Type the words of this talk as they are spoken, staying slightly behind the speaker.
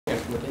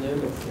Martin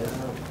Auluk.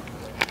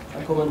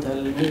 Velkommen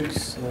til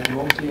MOOCs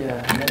månedlige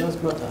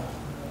medlemsmøte.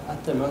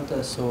 Etter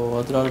møtet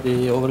så drar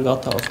vi over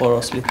gata og får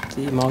oss litt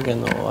i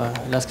magen og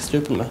lesker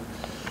strupen med.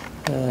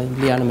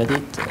 Bli gjerne med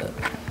dit.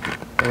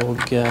 Og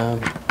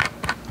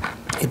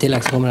i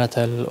tillegg så kommer jeg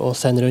til å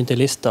sende rundt i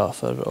lista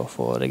for å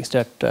få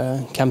registrert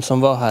hvem som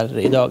var her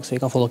i dag, så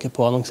vi kan få dere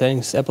på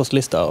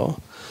annonserings-e-postlista og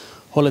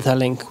holde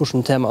telling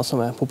hvilke tema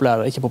som er populære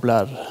og ikke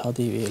populære av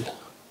de vi vil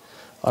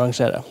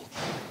arrangere.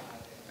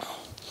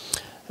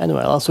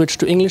 Anyway, I'll switch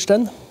to English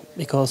then,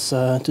 because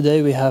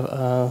today we have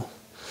a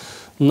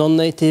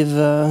non-native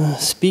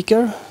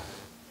speaker.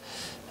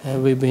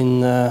 We've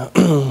been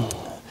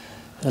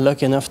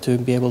lucky enough to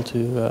be able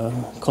to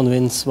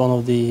convince one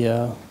of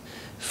the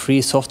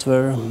free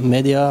software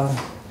media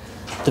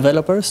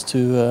developers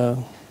to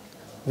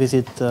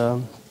visit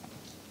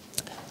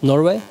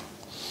Norway.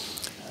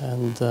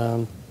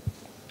 And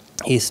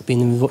he's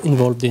been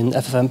involved in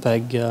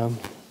FFmpeg.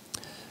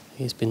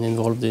 He's been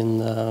involved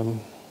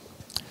in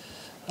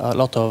a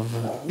lot of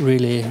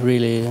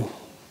really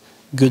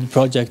good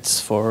projects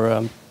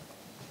for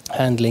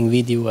handling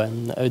video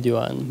and audio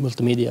and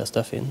multimedia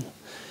stuff in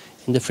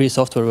the free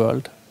software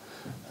world.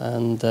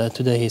 And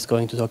today he's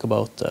going to talk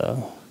about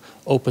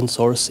open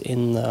source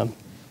in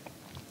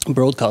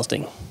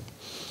broadcasting.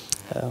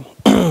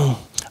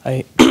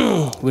 I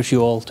wish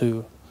you all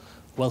to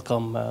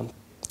welcome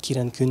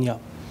Kiran Kunya.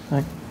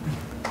 Hi.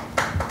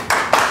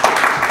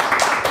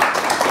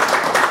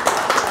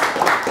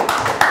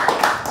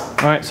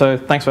 All right, so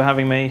thanks for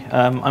having me.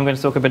 I'm going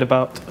to talk a bit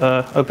about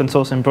open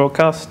source in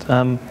broadcast.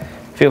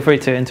 Feel free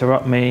to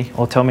interrupt me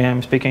or tell me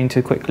I'm speaking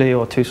too quickly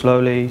or too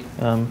slowly.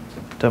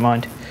 Don't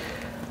mind.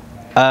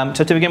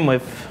 So to begin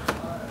with,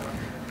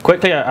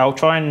 quickly, I'll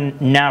try and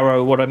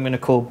narrow what I'm going to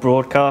call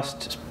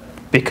broadcast,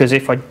 because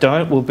if I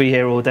don't, we'll be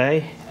here all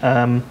day.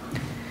 And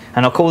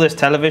I'll call this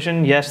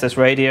television. Yes, there's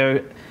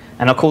radio.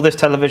 And I'll call this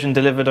television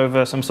delivered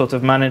over some sort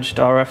of managed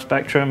RF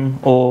spectrum,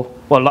 or,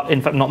 well,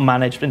 in fact, not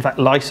managed, in fact,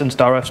 licensed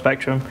RF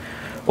spectrum,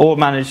 or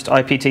managed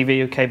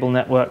IPTV or cable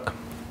network.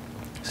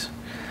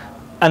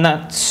 And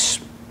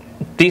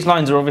these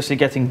lines are obviously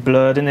getting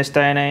blurred in this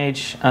day and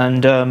age.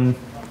 And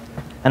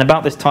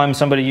about this time,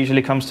 somebody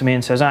usually comes to me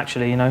and says,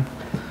 actually, you know,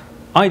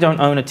 I don't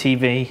own a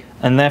TV,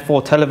 and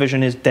therefore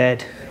television is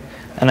dead.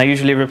 And I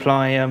usually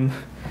reply,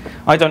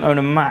 I don't own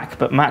a Mac,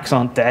 but Macs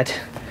aren't dead.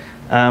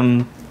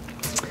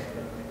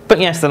 But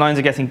yes, the lines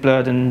are getting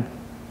blurred, and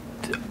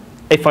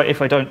if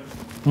I don't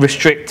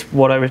restrict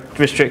what I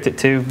restrict it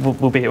to,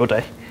 we'll be here all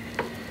day.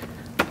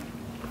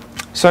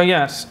 So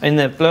yes, in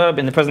the blurb,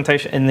 in the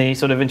presentation, in the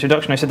sort of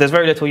introduction, I said there's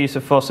very little use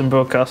of FOSS in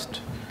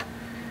broadcast.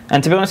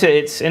 And to be honest,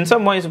 it's in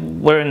some ways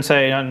we're in,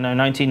 say, I don't know,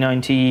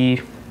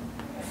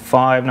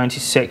 1995,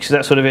 96,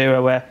 that sort of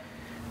era where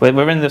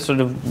we're in the sort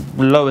of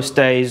lowest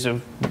days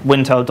of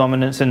Wintel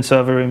dominance in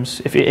server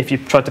rooms, if you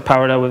try to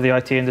parallel with the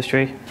IT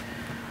industry.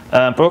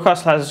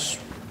 Broadcast has,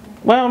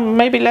 well,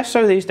 maybe less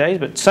so these days,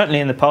 but certainly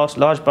in the past,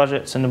 large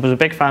budgets, and was a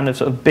big fan of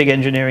sort of big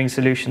engineering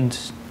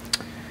solutions.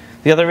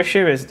 The other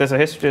issue is there's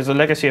a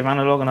legacy of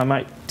analog, and I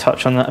might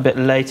touch on that a bit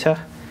later.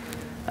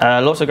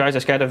 Lots of guys are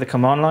scared of the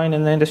command line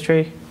in the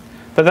industry.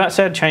 But that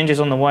said, change is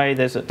on the way.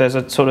 There's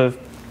a sort of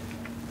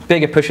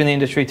bigger push in the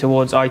industry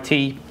towards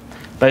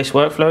IT-based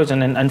workflows,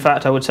 and in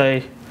fact, I would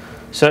say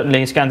certainly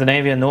in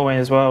Scandinavia, Norway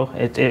as well,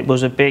 it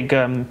was a big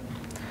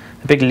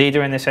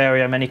leader in this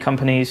area. Many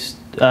companies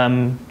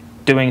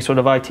doing sort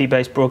of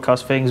IT-based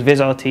broadcast things.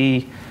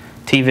 VizRT,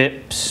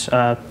 TVips,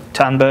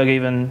 Tandberg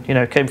even, you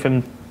know, came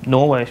from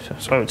Norway.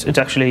 So it's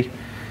actually,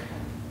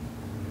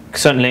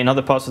 certainly in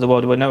other parts of the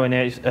world, we're nowhere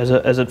near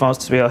as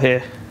advanced as we are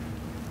here.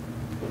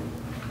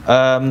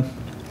 On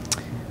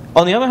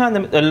the other hand,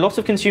 a lot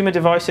of consumer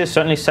devices,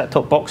 certainly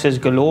set-top boxes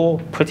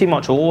galore, pretty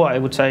much all, I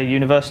would say,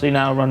 universally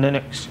now run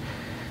Linux,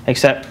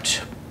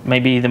 except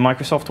maybe the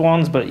Microsoft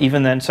ones. But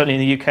even then,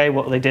 certainly in the UK,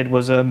 what they did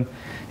was the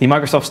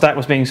Microsoft stack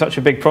was being such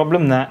a big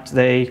problem that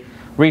they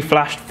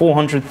reflashed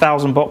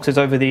 400,000 boxes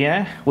over the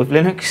air with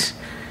Linux.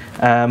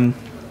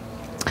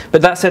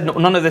 But that said,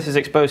 none of this is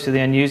exposed to the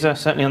end user.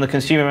 Certainly on the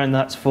consumer end,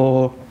 that's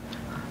for,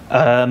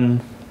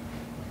 I'm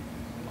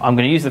going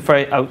to use the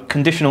phrase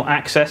conditional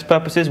access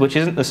purposes, which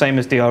isn't the same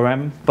as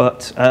DRM,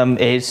 but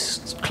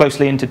is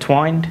closely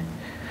intertwined.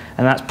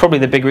 And that's probably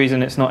the big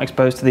reason it's not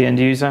exposed to the end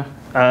user.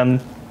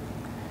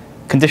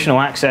 Conditional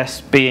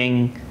access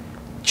being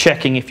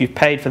checking if you've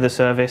paid for the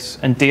service,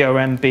 and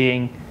DRM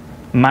being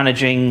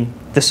managing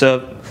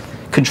the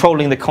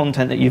controlling the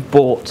content that you've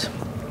bought.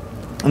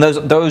 And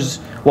those,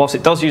 whilst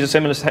it does use a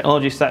similar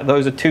technology stack,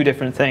 those are two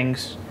different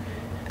things.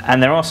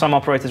 And there are some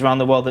operators around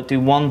the world that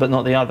do one but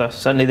not the other.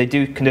 Certainly they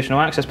do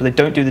conditional access, but they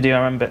don't do the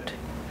DRM bit.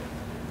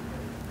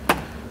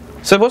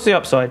 So what's the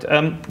upside?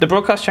 The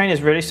broadcast chain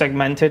is really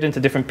segmented into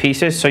different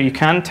pieces, so you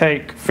can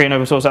take free and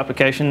open source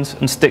applications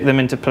and stick them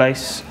into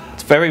place.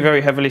 It's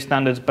very heavily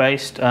standards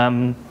based.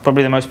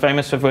 Probably the most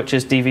famous of which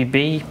is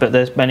DVB, but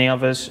there's many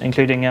others,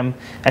 including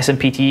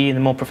SMPTE, the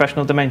more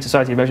professional domain,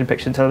 Society of Motion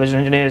Picture and Television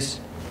Engineers.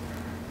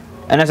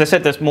 And as I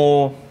said, there's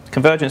more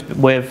convergence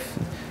with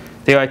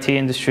the IT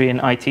industry and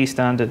IT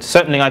standards.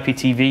 Certainly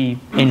IPTV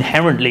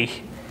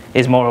inherently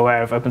is more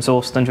aware of open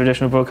source than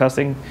traditional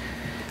broadcasting.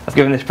 I've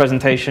given this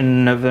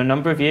presentation over a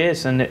number of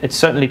years, and it's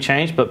certainly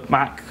changed, but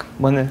back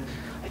when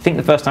I think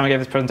the first time I gave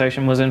this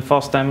presentation was in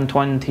FOSDEM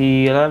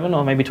 2011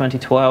 or maybe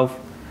 2012.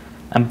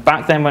 And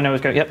back then when I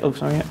was going, yep, oh,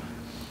 sorry, yep.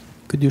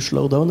 Could you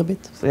slow down a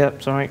bit?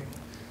 Yep, sorry.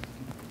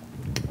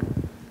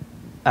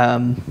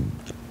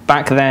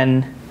 Back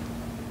then,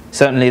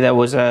 certainly there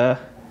was a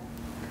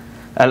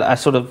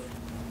sort of,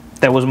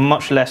 there was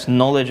much less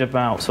knowledge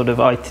about sort of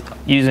IT,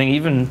 using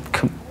even,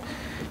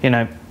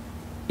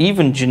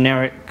 even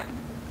generic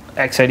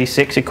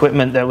x86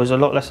 equipment. There was a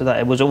lot less of that.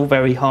 It was all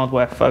very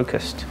hardware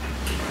focused.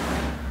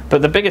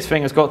 But the biggest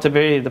thing has got to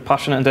be the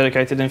passionate and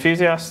dedicated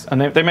enthusiasts,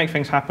 and they make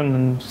things happen,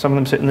 and some of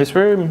them sit in this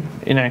room,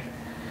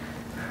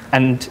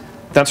 and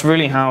that's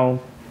really how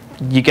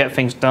you get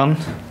things done.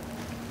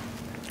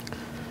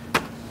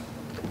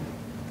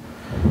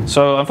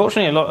 So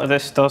unfortunately, a lot of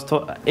this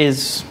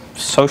is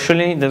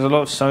socially. There's a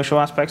lot of social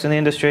aspects in the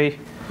industry.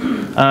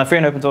 Free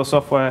and open source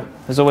software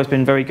has always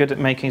been very good at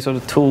making sort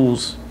of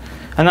tools,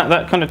 and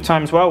that kind of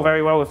times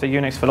very well with the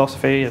Unix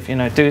philosophy of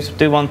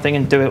do one thing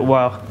and do it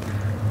well.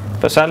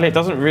 But sadly, it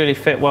doesn't really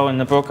fit well in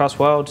the broadcast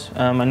world.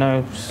 I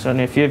know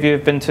certainly a few of you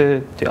have been to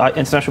the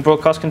International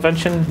Broadcast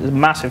Convention. It's a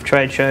massive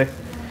trade show.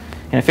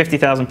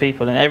 50,000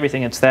 people, and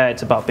everything that's there,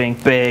 it's about being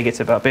big, it's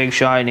about being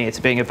shiny, it's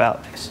being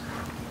about this.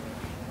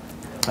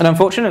 And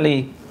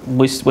unfortunately,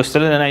 we're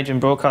still in an age in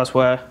broadcast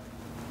where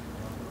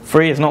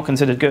free is not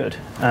considered good.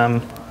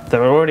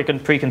 There are already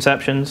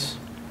preconceptions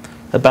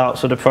about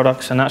sort of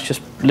products, and that's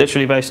just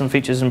literally based on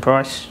features and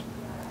price.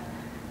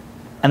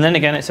 And then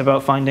again, it's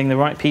about finding the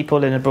right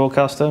people in a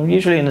broadcaster,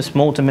 usually in a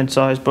small to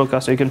mid-sized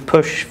broadcaster who can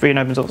push free and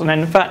open source. And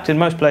in fact, in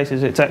most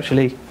places, it's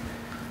actually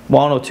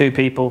 1 or 2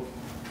 people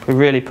who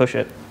really push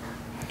it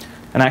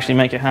and actually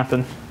make it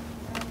happen.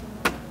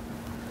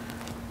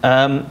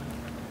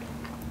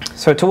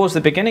 So towards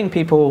the beginning,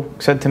 people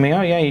said to me,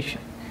 "Oh yeah,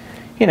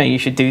 you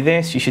should do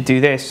this, you should do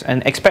this,"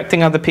 and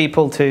expecting other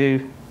people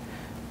to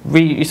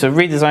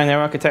redesign their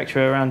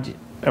architecture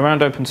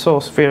around open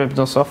source, free and open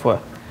source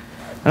software.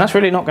 And that's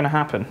really not going to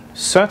happen.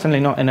 Certainly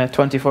not in a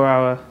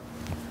 24-hour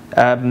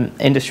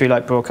industry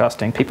like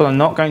broadcasting. People are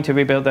not going to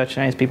rebuild their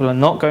chains. People are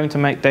not going to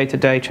make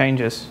day-to-day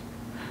changes.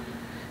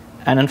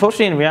 And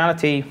unfortunately, in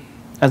reality,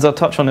 as I'll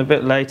touch on a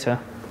bit later,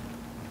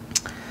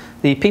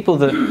 the people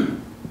that,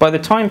 by the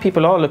time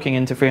people are looking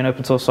into free and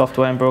open source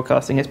software and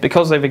broadcasting, it's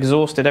because they've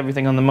exhausted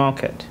everything on the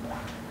market.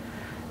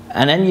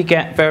 And then you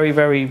get very,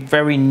 very,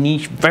 very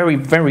niche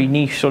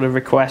sort of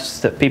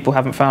requests that people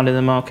haven't found in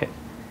the market.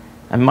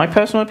 And my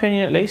personal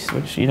opinion, at least,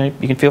 which you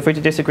can feel free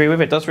to disagree with,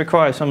 it does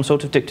require some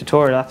sort of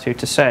dictatorial attitude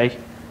to say,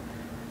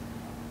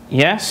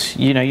 yes,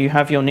 you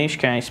have your niche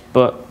case,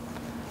 but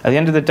at the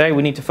end of the day,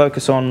 we need to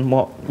focus on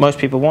what most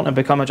people want and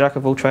become a jack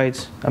of all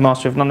trades, a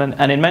master of none.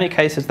 And in many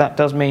cases, that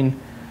does mean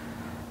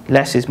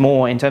less is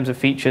more in terms of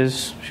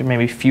features,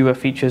 maybe fewer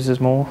features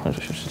is more, I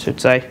should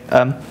say.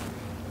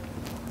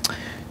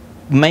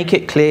 Make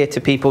it clear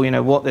to people,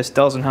 what this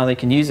does and how they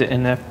can use it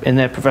in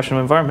their professional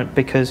environment,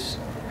 because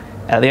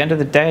at the end of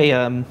the day,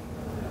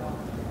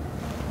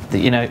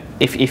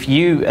 if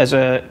you as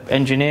an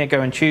engineer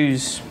go and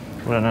choose,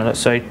 I don't know, let's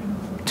say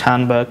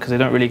Tandberg, because they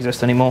don't really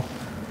exist anymore,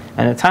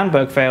 and if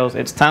Tandberg fails,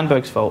 it's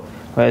Tandberg's fault.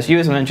 Whereas you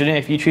as an engineer,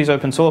 if you choose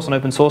open source and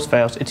open source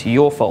fails, it's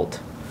your fault.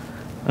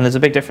 And there's a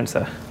big difference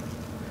there.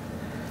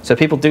 So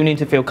people do need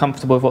to feel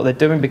comfortable with what they're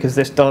doing, because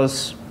this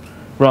does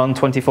run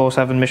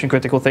 24/7 mission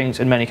critical things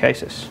in many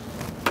cases.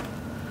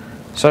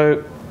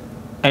 So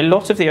a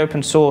lot of the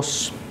open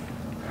source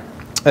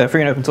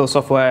free and open source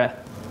software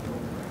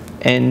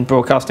in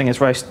broadcasting is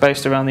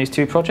based around these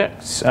 2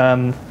 projects.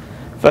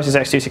 First is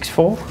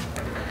X264.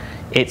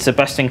 It's a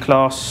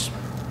best-in-class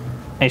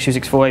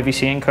H.264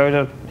 AVC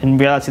encoder. In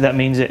reality, that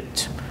means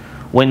it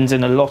wins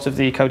in a lot of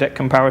the codec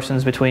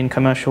comparisons between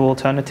commercial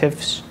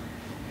alternatives.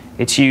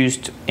 It's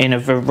used in a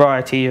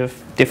variety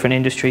of different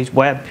industries.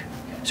 Web,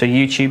 so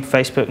YouTube,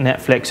 Facebook,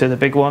 Netflix are the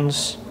big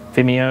ones.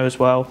 Vimeo as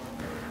well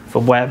for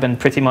web, and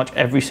pretty much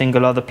every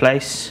single other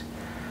place.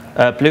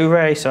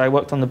 Blu-ray, so I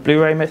worked on the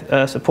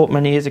Blu-ray support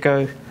many years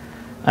ago,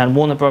 and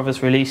Warner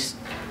Brothers released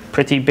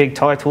pretty big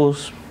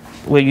titles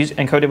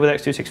encoded with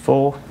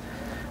X264.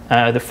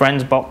 The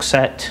Friends box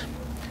set,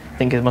 I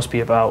think it must be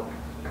about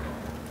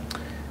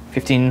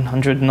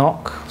 1,500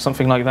 NOK,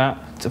 something like that.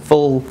 It's a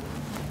full,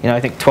 I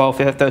think 12,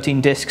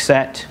 13 disc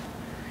set.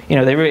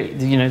 They really,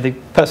 the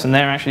person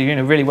there actually,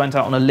 really went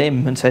out on a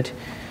limb and said,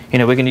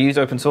 we're going to use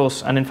open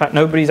source. And in fact,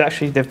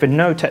 there've been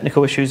no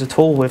technical issues at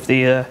all with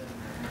the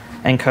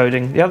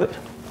encoding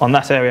on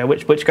that area,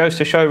 which goes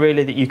to show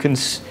really that you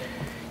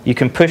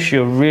can push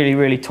your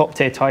really top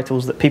tier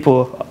titles that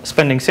people are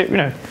spending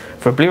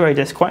for a Blu-ray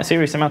disc quite a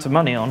serious amount of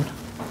money on,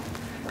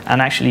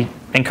 and actually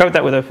encode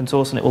that with open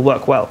source, and it will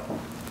work well.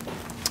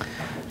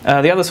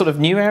 The other sort of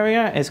new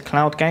area is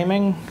cloud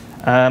gaming.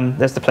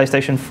 There's the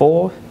PlayStation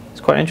 4.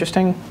 It's quite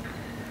interesting.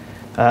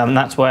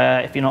 That's where,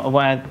 if you're not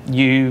aware,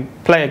 you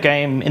play a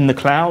game in the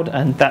cloud,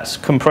 and that's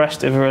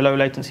compressed over a low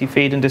latency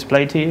feed and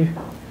displayed to you.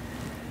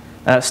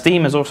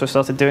 Steam has also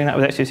started doing that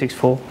with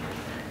x264,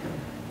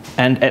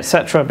 and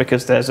etc.,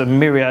 because there's a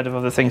myriad of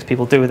other things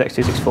people do with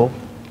x264.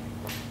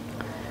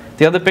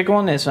 The other big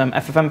one is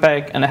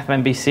FFmpeg and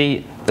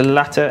FFmpeg, the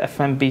latter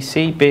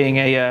FFmpeg being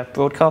a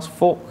broadcast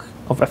fork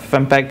of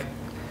FFmpeg.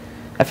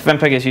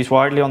 FFmpeg is used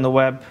widely on the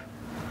web.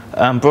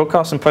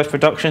 Broadcast and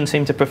post-production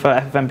seem to prefer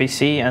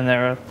FFmpeg, and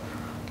there are a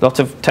lot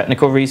of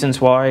technical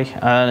reasons why.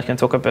 I can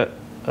talk a bit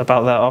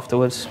about that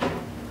afterwards.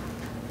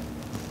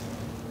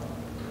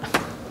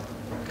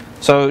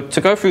 So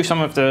to go through some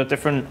of the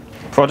different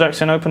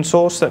projects in open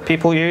source that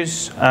people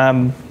use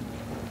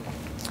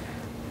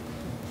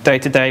day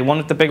to day, one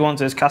of the big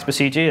ones is Casper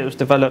CG. It was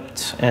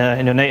developed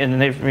in the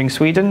neighboring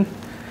Sweden.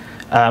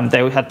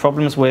 They had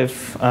problems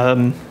with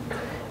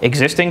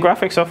existing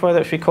graphic software,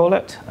 that we call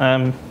it.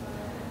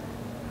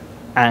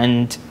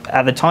 And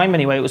at the time,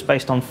 anyway, it was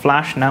based on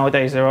Flash.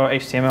 Nowadays, there are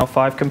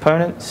HTML5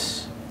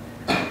 components,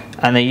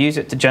 and they use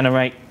it to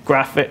generate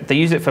graphic. They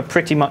use it for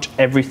pretty much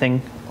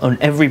everything on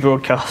every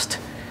broadcast.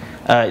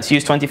 It's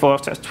used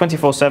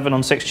 24/7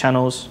 on 6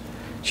 channels.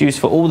 It's used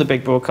for all the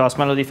big broadcasts: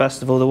 Melody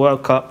Festival, the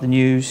World Cup, the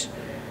news,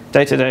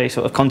 day-to-day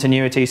sort of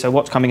continuity. So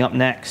what's coming up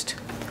next?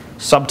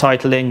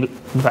 Subtitling,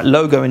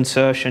 logo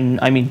insertion.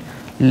 I mean,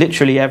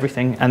 literally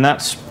everything, and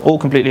that's all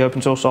completely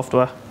open source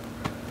software.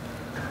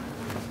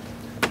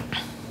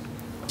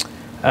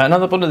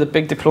 Another one of the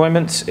big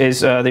deployments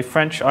is the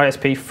French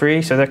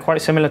ISP3, so they're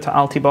quite similar to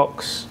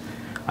Altibox,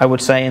 I would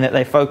say, in that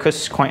they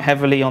focus quite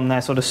heavily on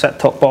their sort of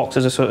set-top box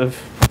as a sort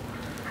of,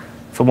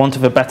 for want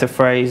of a better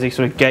phrase, a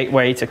sort of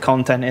gateway to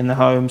content in the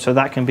home. So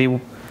that can be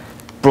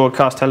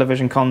broadcast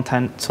television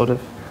content, sort of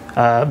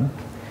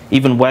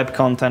even web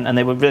content, and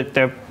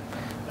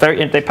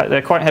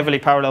they're quite heavily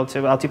parallel to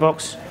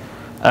Altibox.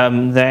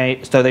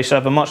 So they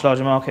serve a much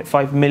larger market,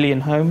 5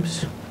 million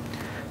homes.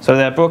 So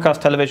they're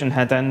broadcast television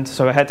head end.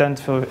 So a head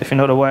end, if you're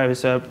not aware,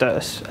 is a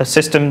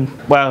system,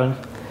 well,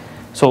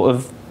 sort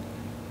of,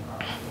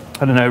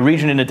 I don't know, a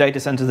region in a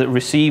data center that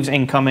receives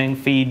incoming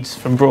feeds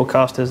from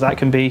broadcasters. That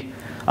can be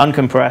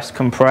uncompressed,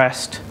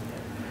 compressed,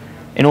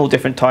 in all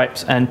different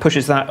types, and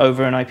pushes that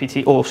over an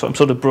IPT or some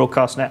sort of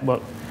broadcast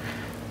network.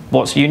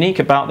 What's unique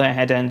about their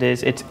head end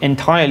is it's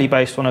entirely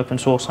based on open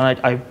source, and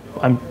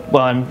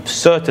I'm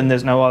certain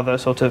there's no other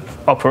sort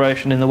of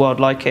operation in the world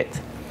like it.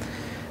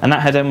 And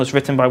that head end was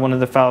written by one of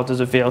the founders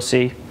of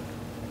VLC.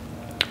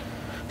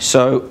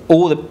 So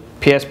all the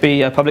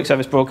PSB, public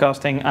service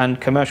broadcasting,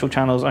 and commercial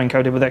channels are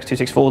encoded with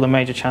x264, the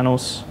major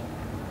channels.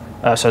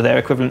 So their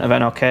equivalent of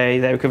NRK,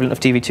 their equivalent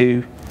of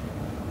TV2,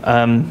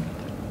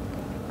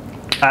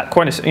 at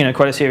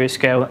quite a serious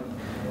scale.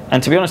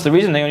 And to be honest, the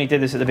reason they only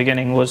did this at the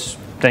beginning was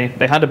they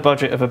had a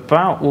budget of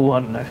about, I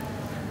don't know,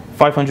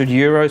 500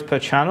 euros per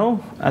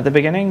channel at the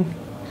beginning,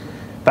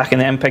 back in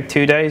the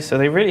MPEG-2 days. So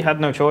they really had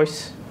no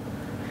choice.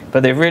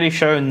 But they've really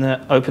shown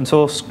that open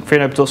source, free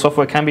and open source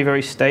software can be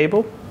very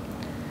stable,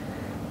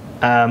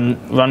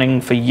 running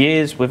for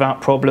years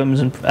without problems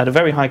and at a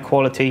very high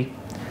quality.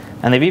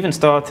 And they've even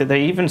started,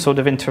 they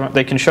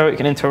can show it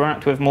can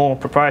interact with more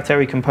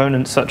proprietary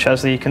components such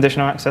as the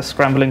conditional access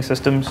scrambling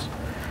systems,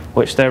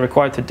 which they're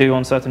required to do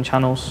on certain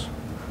channels.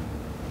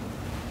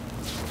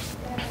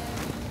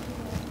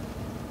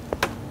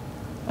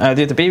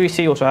 The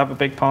BBC also have a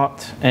big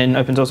part in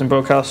open source and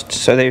broadcast.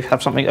 So they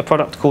have a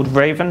product called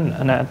Raven,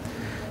 and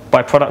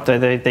by product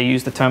they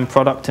use the term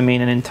product to mean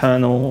an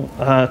internal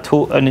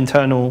tool, an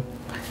internal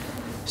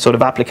sort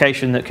of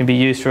application that can be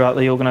used throughout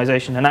the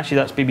organization. And actually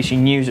that's BBC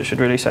News, it should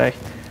really say.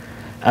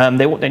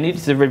 They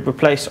needed to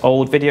replace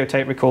old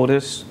videotape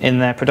recorders in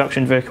their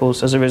production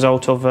vehicles as a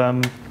result of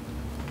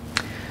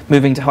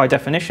moving to high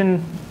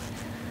definition.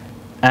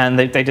 And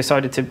they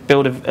decided to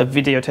build a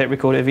videotape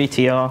recorder, a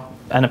VTR,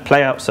 and a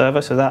playout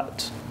server. So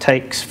that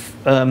takes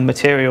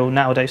material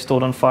nowadays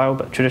stored on file,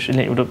 but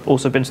traditionally it would have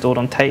also been stored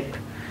on tape,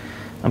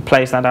 and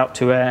plays that out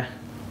to air.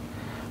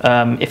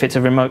 If it's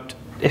a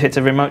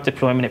remote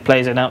deployment, it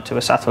plays it out to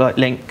a satellite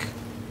link.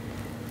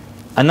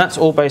 And that's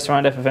all based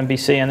around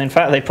FFmpeg. And in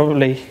fact, they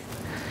probably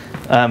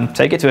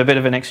take it to a bit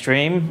of an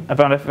extreme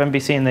about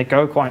FFmpeg, and they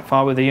go quite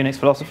far with the Unix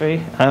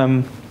philosophy.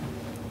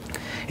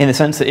 In the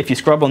sense that if you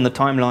scrub on the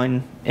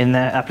timeline in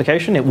their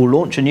application, it will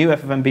launch a new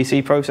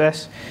FFmpeg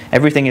process.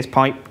 Everything is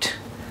piped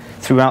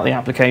throughout the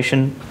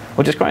application,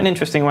 which is quite an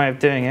interesting way of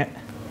doing it.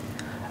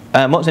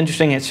 What's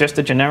interesting, it's just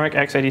a generic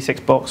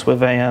x86 box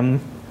with a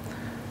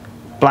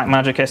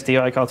Blackmagic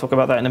SDI. I'll talk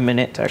about that in a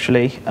minute,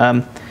 actually.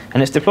 And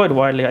it's deployed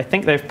widely. I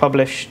think they've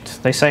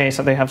published, they say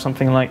that they have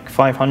something like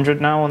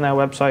 500 now on their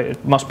website.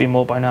 It must be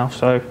more by now.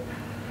 So,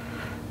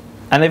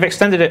 and they've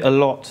extended it a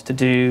lot to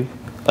do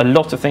a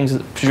lot of things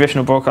that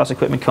traditional broadcast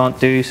equipment can't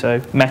do. So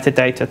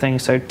metadata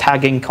things, so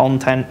tagging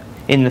content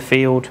in the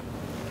field,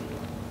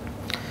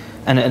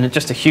 and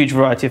just a huge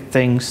variety of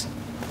things.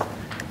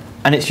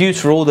 And it's used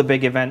for all the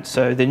big events.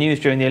 So the news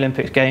during the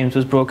Olympic Games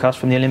was broadcast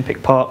from the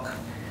Olympic Park.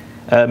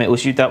 That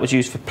was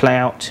used for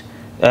playout.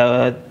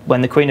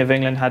 When the Queen of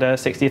England had her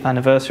 60th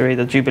anniversary,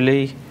 the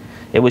Jubilee,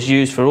 it was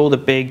used for all the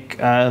big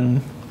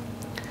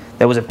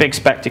there was a big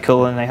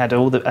spectacle, and they had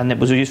and it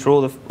was used for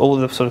all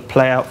the sort of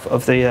play out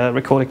of the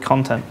recorded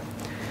content.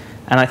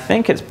 And I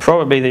think it's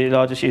probably the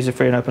largest use of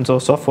free and open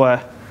source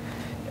software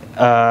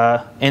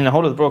in the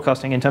whole of the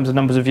broadcasting in terms of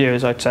numbers of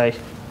viewers. I'd say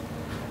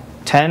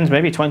tens,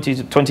 maybe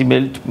 20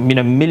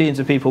 millions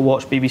of people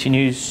watch BBC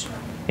News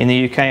in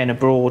the UK and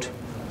abroad.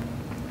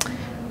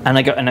 And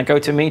I go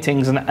to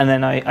meetings, and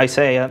then I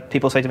say,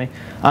 people say to me,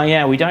 "Oh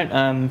yeah, we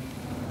don't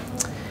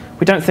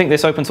think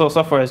this open source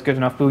software is good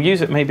enough. We'll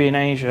use it maybe in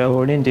Asia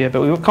or in India,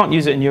 but we can't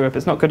use it in Europe.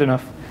 It's not good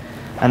enough."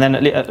 And then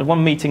at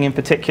one meeting in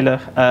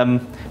particular,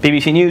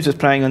 BBC News was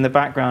playing in the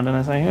background, and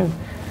I say, "Oh,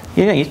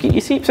 you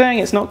keep saying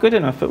it's not good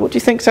enough, but what do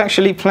you think's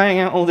actually playing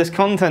out all this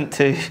content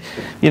to,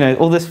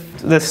 all this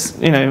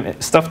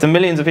stuff to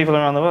millions of people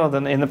around the world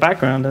and in the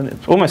background?" And it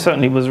almost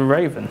certainly was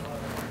Raven.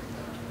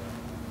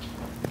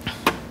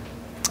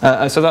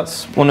 So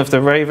that's one of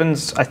the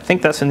Ravens. I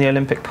think that's in the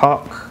Olympic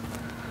Park.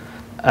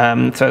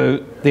 So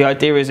the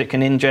idea is it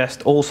can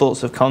ingest all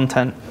sorts of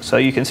content. So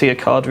you can see a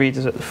card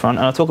readers at the front,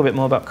 and I'll talk a bit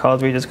more about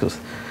card readers, because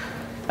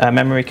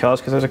memory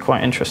cards, because those are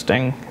quite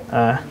interesting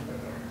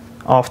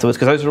afterwards,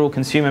 because those are all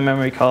consumer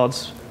memory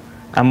cards.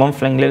 And one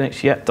thing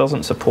Linux yet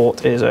doesn't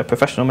support is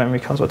professional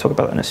memory cards. I'll talk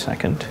about that in a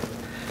second.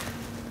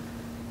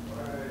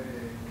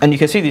 And you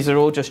can see these are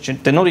all just,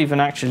 they're not even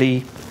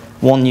actually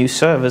one-use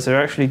servers. They're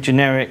actually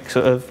generic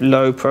sort of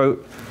low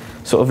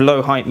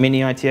height mini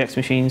ITX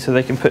machines, so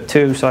they can put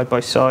two side by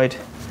side.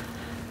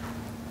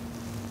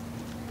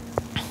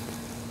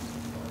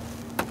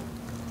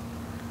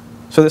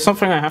 So there's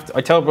something I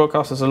tell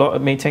broadcasters a lot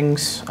at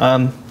meetings.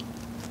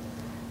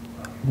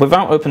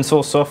 Without open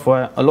source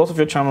software, a lot of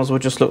your channels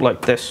would just look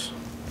like this.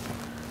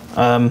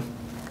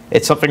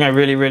 It's something I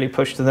really, really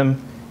push to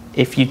them.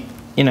 If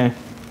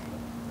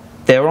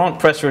there aren't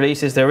press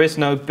releases, there is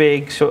no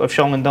big sort of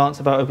song and dance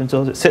about open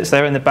source. It sits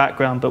there in the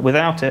background, but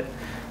without it,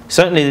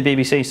 certainly the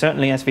BBC,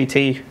 certainly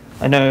SVT,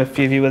 I know a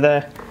few of you were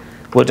there,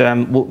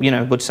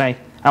 would say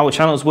our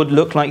channels would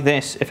look like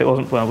this if it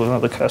wasn't, well,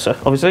 without the cursor,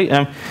 obviously,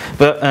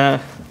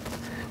 but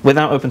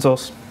without open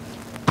source.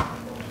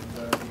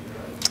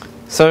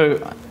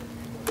 So,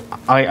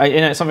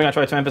 it's something I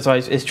try to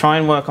emphasize is try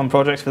and work on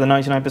projects for the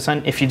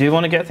 99%. If you do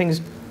want to get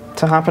things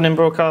to happen in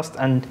broadcast,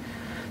 and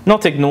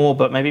not ignore,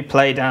 but maybe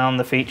play down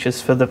the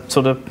features for the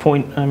sort of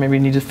point, maybe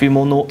need a few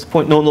more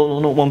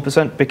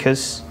 0.0001%,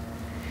 because,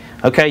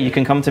 okay, you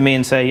can come to me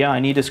and say, yeah, I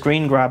need a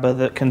screen grabber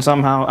that can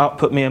somehow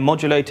output me a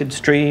modulated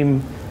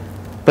stream,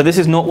 but this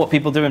is not what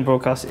people do in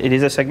broadcast. It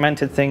is a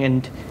segmented thing,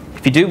 and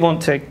if you do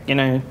want to,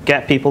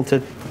 get people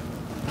to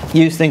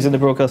use things in the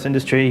broadcast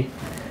industry,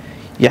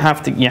 you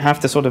have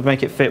to sort of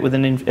make it fit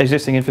within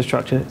existing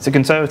infrastructure. It's a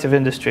conservative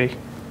industry.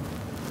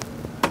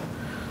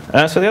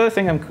 So the other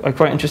thing I'm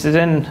quite interested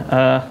in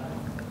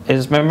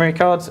is memory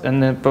cards,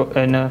 and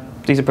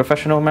these are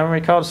professional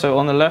memory cards. So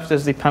on the left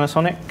is the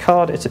Panasonic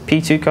card. It's a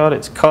P2 card.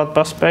 It's card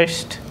bus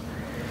based,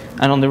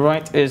 and on the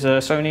right is the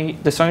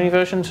Sony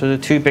version. So the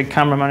two big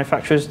camera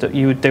manufacturers that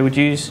they would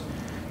use.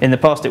 In the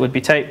past, it would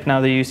be tape.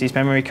 Now they use these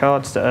memory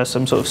cards that are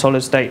some sort of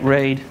solid state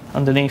RAID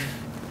underneath,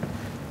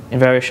 in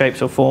various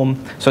shapes or form.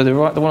 So the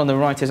one on the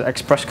right is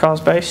Express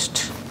cards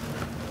based.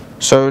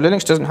 So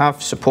Linux doesn't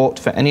have support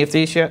for any of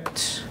these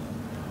yet.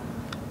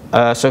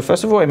 So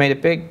first of all, I made a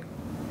big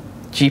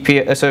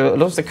GPL. So a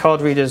lot of the card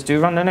readers do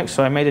run Linux,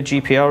 so I made a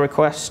GPL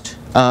request,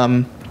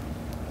 and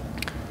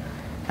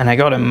I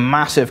got a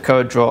massive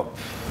code drop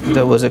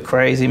that was a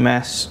crazy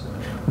mess.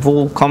 We've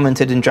all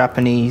commented in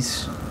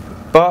Japanese,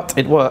 but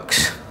it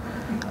works.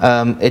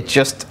 It's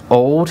just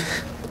old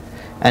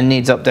and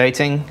needs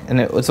updating, and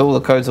all the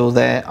code's all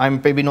there.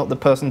 I'm maybe not the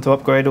person to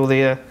upgrade all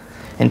the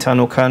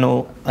internal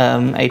kernel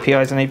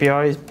APIs and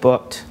APIs,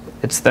 but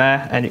it's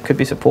there and it could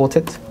be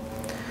supported.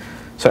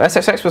 So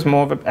SXX was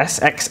more of a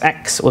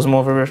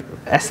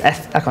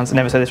SF. I can't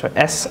never say this right.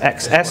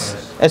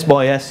 SXS,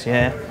 SYS,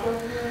 yeah.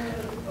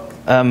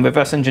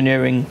 Reverse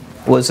engineering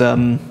was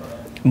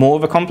more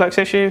of a complex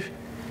issue,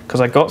 because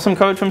I got some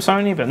code from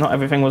Sony, but not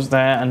everything was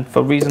there, and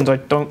for reasons I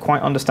don't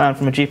quite understand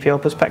from a GPL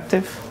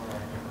perspective,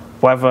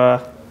 whether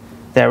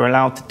they're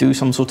allowed to do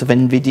some sort of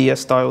NVIDIA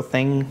style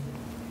thing.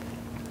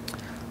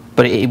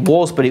 But it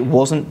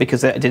wasn't,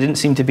 because there didn't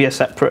seem to be a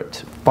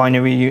separate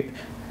binary,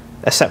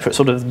 a separate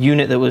sort of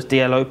unit that was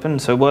DL open.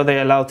 So were they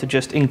allowed to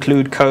just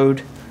include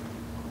code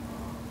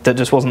that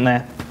just wasn't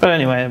there? But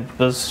anyway,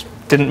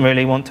 didn't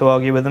really want to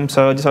argue with them,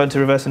 so I decided to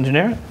reverse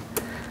engineer it.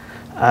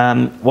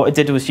 What I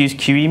did was use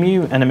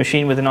QEMU and a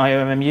machine with an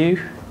IOMMU.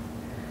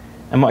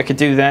 And what I could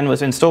do then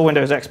was install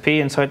Windows XP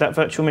inside that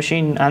virtual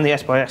machine and the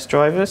SYS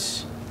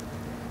drivers.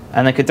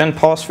 And I could then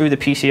pass through the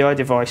PCI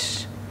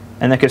device,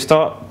 and they could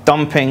start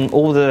dumping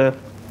all the.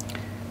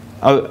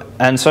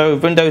 And so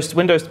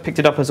Windows picked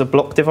it up as a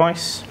block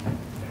device,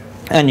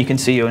 and you can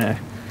see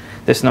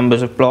this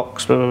numbers of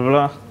blocks, blah blah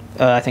blah.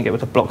 I think it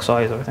was a block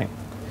size, I think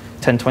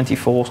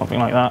 1024, something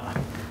like that.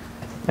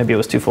 Maybe it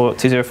was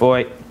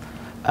 2048.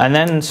 And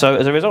then so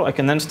as a result, I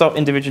can then start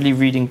individually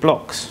reading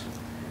blocks,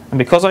 and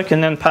because I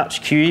can then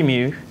patch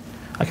QEMU,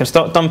 I can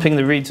start dumping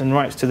the reads and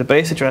writes to the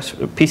base address,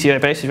 PCI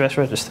base address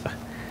register.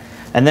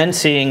 and then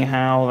seeing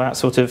how that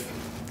sort of,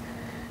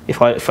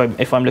 if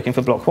I'm looking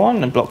for block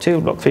 1 and block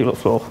 2, block 3, block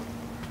 4.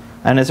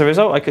 And as a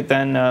result, I could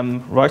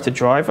then write a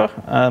driver.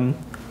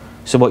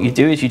 So what you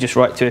do is you just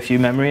write to a few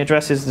memory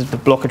addresses, the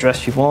block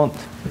address you want,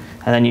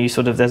 and then you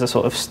sort of, there's a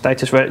sort of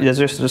status, there's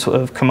just a sort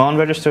of command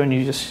register, and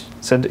you just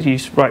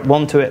write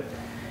 1 to it.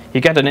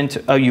 You get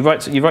you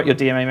write your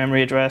DMA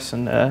memory address,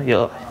 and I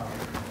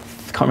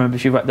can't remember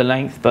if you write the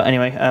length, but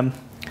anyway. And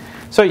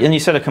you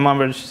set a command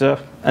register,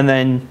 and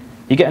then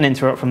you get an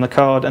interrupt from the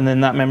card, and then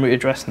that memory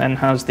address then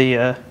has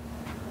the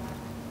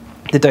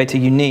data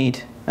you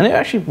need. And it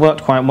actually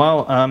worked quite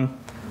well.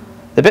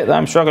 The bit that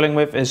I'm struggling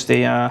with is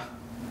the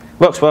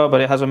works well, but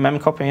it has a mem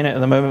copy in it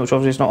at the moment, which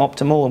obviously is not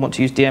optimal. I want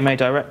to use DMA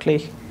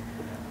directly.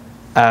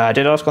 I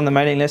did ask on the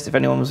mailing list if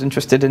anyone was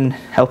interested in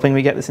helping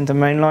me get this into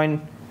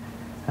mainline.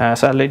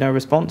 Sadly, no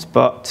response,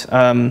 but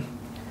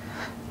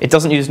it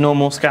doesn't use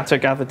normal scatter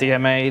gather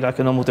DMA like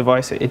a normal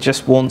device. It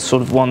just wants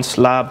sort of one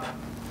slab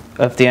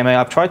of DMA.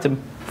 I've tried to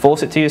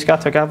force it to use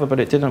scatter gather, but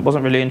it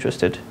wasn't really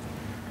interested.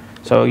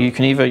 So you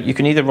can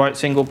either write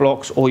single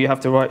blocks, or you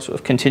have to write sort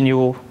of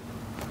continual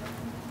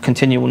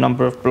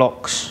number of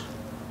blocks.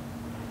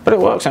 But it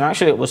works, and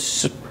actually it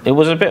was a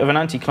bit of an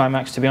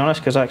anticlimax, to be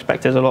honest, because I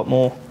expected a lot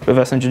more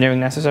reverse engineering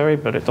necessary,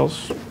 but it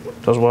does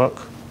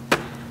work.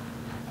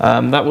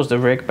 That was the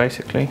rig,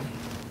 basically.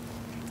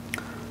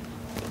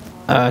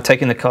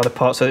 Taking the card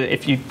apart, so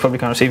if you probably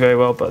can't see very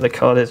well, but the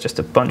card is just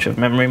a bunch of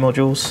memory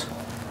modules,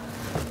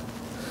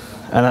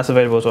 and that's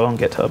available as well on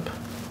GitHub.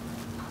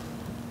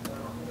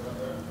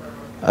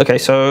 Okay,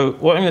 so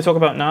what I'm going to talk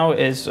about now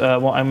is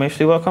what I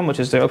mostly work on, which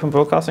is the open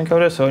broadcast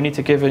encoder. So I need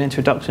to give an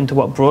introduction to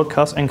what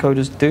broadcast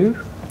encoders do.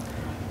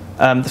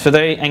 So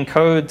they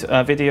encode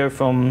video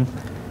from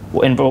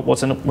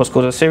what's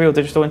called a serial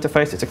digital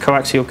interface. It's a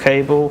coaxial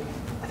cable.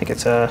 I think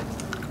it's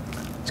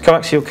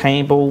coaxial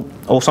cable,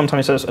 or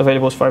sometimes it's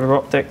available as fiber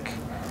optic.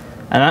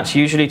 And that's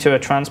usually to a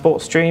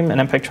transport stream, an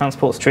MPEG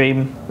transport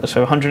stream,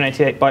 so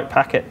 188 byte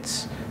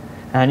packets.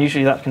 And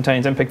usually that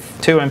contains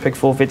MPEG-2 or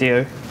MPEG-4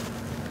 video.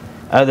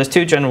 There's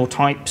 2 general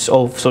types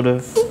of sort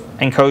of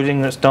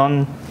encoding that's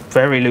done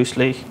very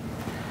loosely.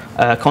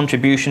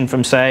 Contribution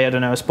from, say, I don't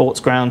know, a sports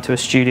ground to a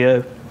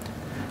studio,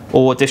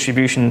 or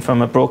distribution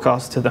from a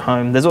broadcast to the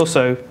home. There's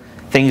also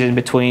things in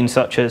between,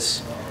 such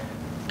as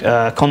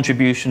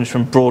contributions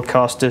from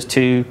broadcasters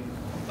to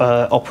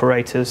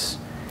operators,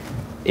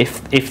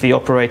 if the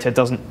operator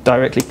doesn't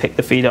directly pick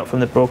the feed up from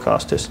the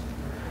broadcasters.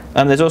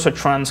 There's also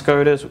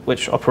transcoders,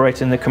 which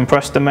operate in the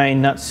compressed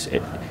domain. That's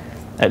it.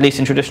 At least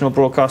in traditional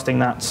broadcasting,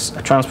 that's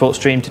a transport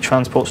stream to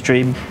transport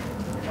stream.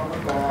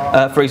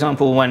 For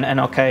example, when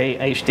NRK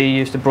HD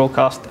used to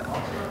broadcast,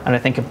 and I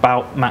think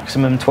about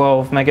maximum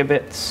 12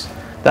 megabits,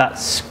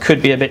 that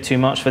could be a bit too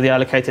much for the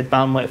allocated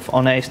bandwidth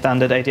on a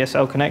standard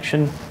ADSL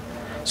connection.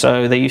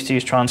 So they used to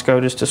use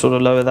transcoders to sort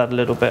of lower that a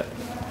little bit.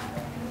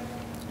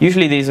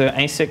 Usually these are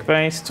ASIC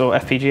based or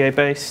FPGA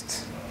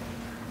based.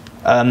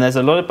 There's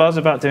a lot of buzz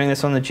about doing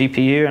this on the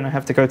GPU, and I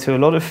have to go to a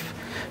lot of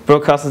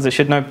broadcasters that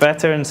should know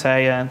better and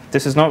say,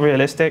 this is not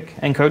realistic.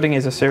 Encoding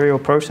is a serial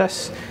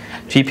process.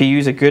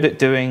 GPUs are good at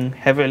doing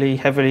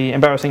heavily,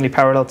 embarrassingly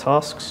parallel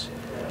tasks.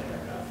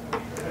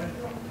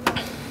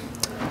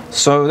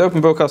 So the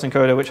Open Broadcast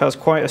Encoder, which has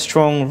quite a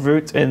strong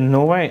root in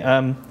Norway,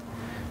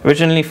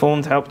 originally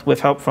formed with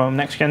help from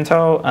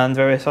NextGenTel and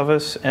various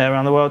others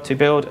around the world to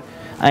build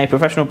a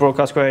professional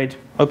broadcast grade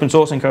open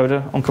source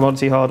encoder on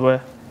commodity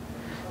hardware.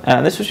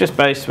 This was just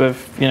based with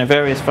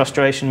various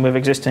frustration with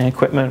existing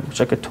equipment,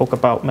 which I could talk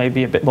about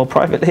maybe a bit more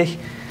privately,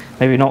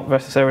 maybe not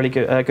necessarily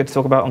good to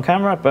talk about on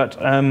camera. But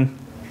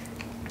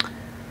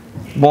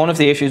one of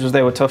the issues was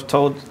they were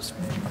told,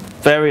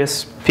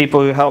 various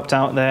people who helped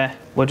out there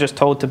were just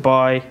told to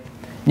buy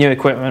new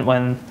equipment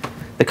when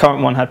the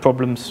current one had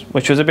problems,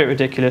 which was a bit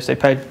ridiculous. They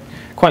paid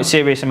quite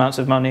serious amounts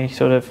of money,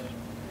 sort of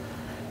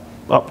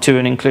up to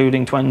and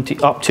including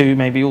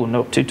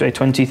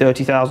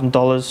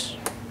 $20,000–$30,000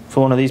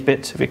 for one of these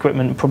bits of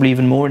equipment, probably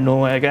even more in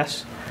Norway, I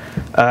guess.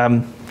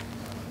 And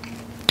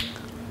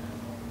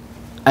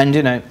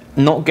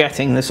not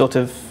getting the sort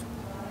of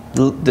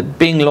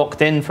being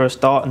locked in for a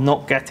start, and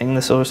not getting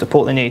the sort of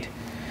support they need,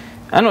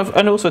 and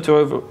also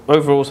to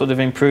overall sort of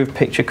improve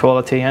picture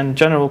quality and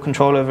general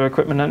control over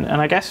equipment,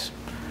 and I guess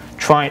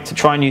try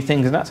new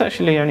things. And that's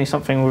actually only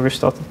something we've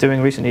started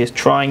doing recently, is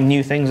trying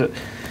new things that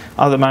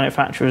other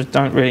manufacturers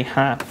don't really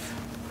have.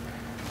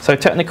 So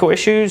technical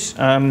issues.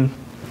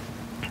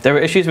 There are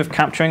issues with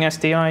capturing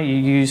SDI. You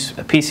use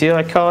a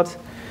PCI card.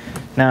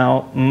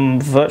 Now,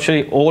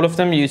 virtually all of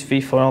them use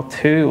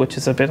V4L2, which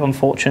is a bit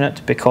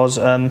unfortunate because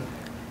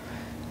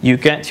you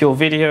get your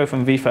video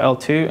from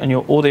V4L2 and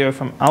your audio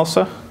from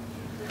ALSA.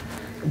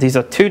 These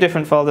are 2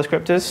 different file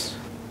descriptors.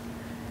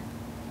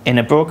 In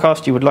a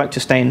broadcast, you would like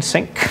to stay in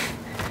sync.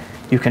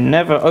 You can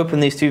never open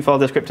these 2 file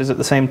descriptors at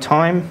the same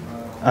time.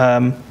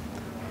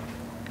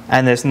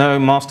 And there's no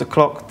master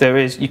clock.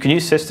 You can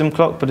use system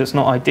clock, but it's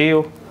not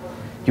ideal.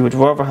 You would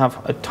rather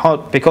have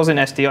because in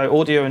SDI,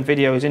 audio and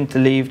video is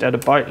interleaved at a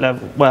byte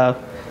level, well,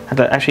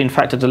 actually in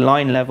fact at a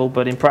line level,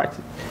 but in practice,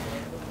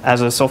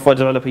 as a software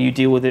developer, you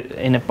deal with it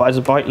as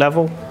a byte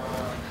level.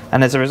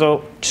 And as a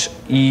result,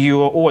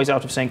 you are always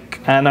out of sync.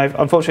 And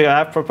unfortunately, I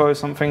have proposed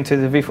something to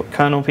the vFoot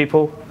kernel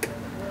people,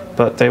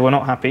 but they were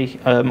not happy.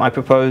 I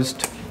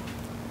proposed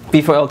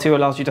vFoot L2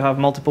 allows you to have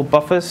multiple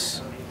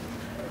buffers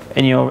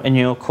in your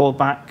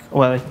callback.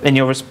 Well, in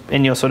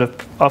your sort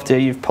of after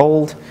you've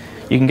polled,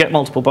 you can get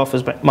multiple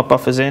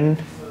buffers in.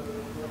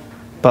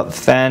 But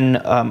then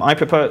I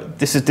propose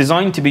this is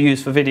designed to be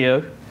used for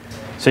video,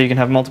 so you can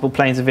have multiple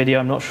planes of video.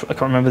 I'm not sure. I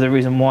can't remember the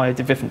reason why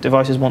the different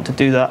devices want to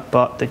do that,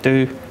 but they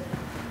do.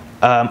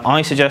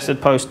 I suggested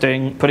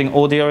putting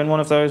audio in one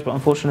of those, but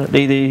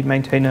unfortunately the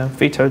maintainer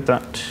vetoed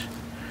that,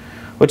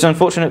 which is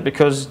unfortunate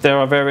because there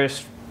are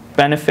various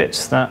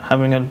benefits that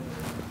having a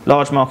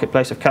large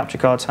marketplace of capture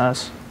cards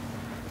has.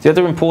 The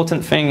other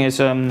important thing is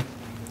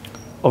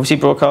obviously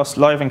broadcast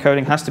live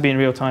encoding has to be in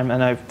real time,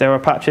 and there are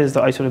patches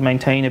that I sort of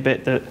maintain a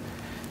bit that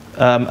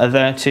are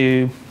there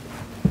to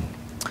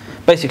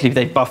basically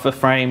they buffer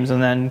frames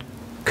and then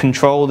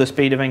control the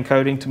speed of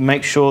encoding to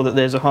make sure that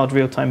there's a hard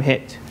real-time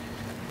hit.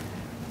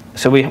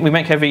 So we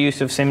make heavy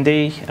use of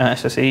SIMD,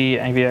 SSE,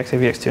 AVX,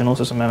 AVX2, and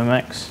also some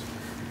MMX.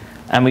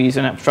 And we use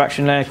an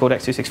abstraction layer called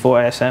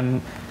X264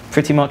 ASM.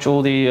 Pretty much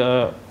all the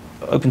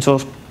open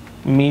source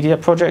media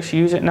projects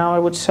use it now, I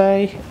would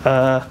say.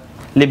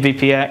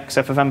 libvpx,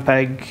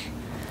 FFmpeg.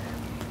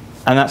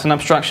 And that's an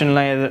abstraction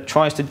layer that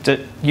tries that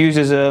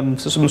uses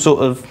some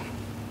sort of,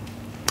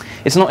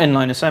 it's not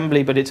inline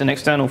assembly, but it's an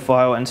external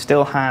file and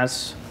still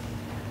has,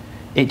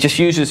 it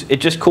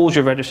just calls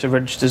your register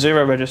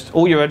 0 register.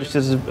 All your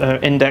registers are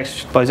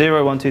indexed by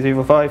 0, 1, 2, 3,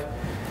 4, 5.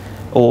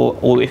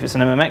 Or if it's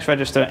an MMX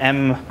register,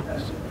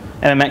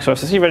 MMX or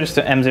SSE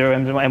register,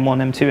 M0,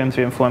 M1, M2,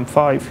 M3, M4,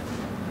 M5.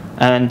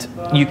 And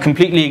you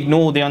completely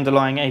ignore the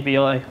underlying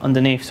ABI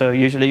underneath. So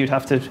usually you'd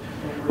have to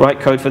write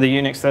code for the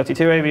Unix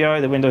 32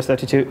 ABI, the Windows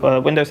 32,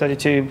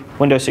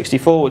 Windows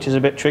 64, which is a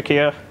bit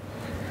trickier,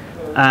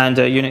 and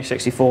Unix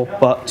 64.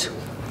 But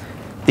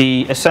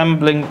the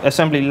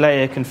assembly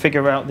layer can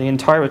figure out the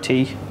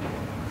entirety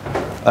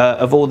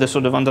of all the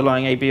sort of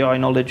underlying ABI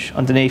knowledge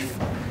underneath.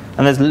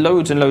 And there's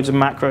loads and loads of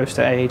macros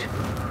to aid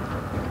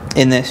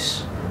in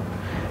this.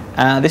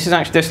 This is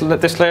actually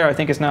this layer I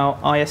think is now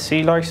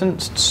ISC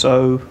licensed,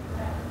 so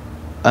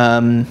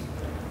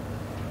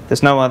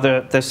there's no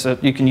other.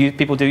 You can use,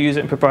 people do use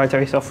it in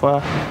proprietary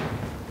software.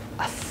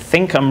 I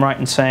think I'm right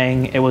in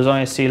saying it was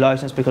ISC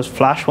licensed because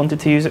Flash wanted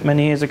to use it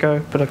many years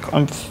ago, but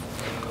I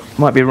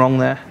might be wrong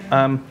there.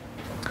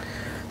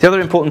 The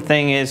other important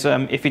thing is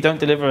if you don't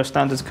deliver a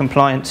standards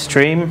compliant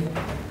stream,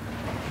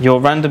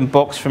 your random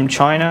box from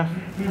China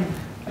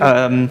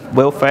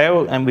will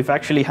fail, and we've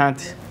actually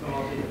had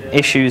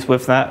issues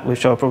with that,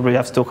 which I'll probably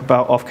have to talk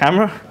about off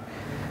camera,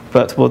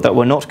 but that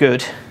were not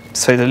good, to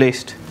say the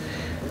least.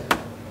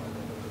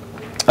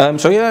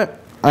 So yeah,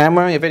 I am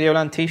wearing a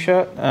Videoland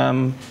t-shirt.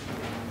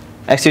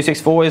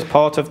 X264 is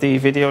part of the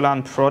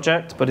Videoland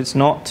project, but it's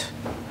not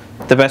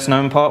the best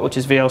known part, which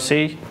is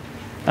VLC.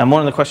 And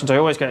one of the questions I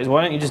always get is,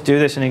 why don't you just do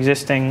this in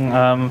existing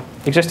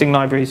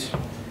libraries?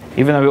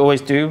 Even though we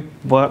always do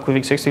work with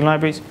existing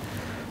libraries.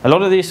 A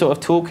lot of these sort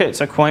of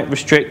toolkits are quite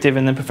restrictive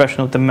in the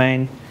professional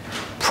domain.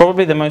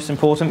 Probably the most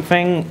important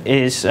thing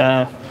is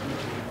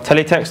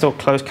teletext or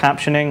closed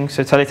captioning.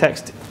 So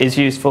teletext is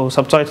used for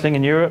subtitling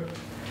in Europe.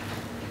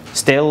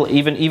 Still,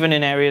 even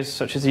in areas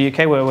such as the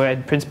UK, where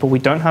in principle we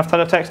don't have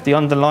teletext, the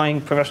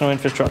underlying professional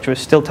infrastructure is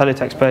still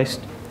teletext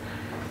based.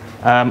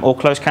 Or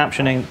closed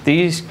captioning.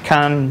 These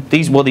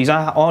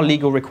are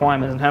legal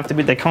requirements and have to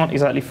be. They can't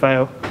exactly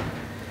fail.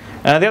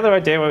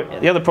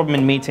 The other problem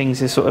in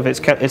meetings is sort of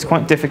it's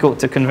quite difficult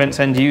to convince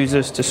end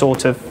users to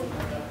sort of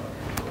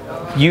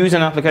use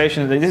an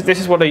application. This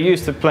is what I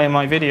use to play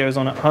my videos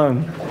on at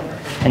home,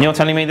 and you're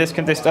telling me this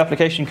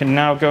application can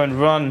now go and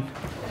run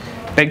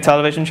big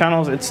television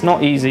channels? It's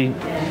not easy.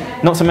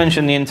 Not to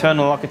mention the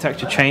internal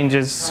architecture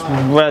changes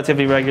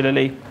relatively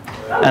regularly,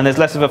 and there's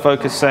less of a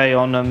focus, say,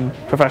 on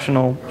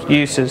professional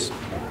uses.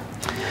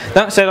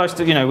 That said,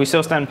 we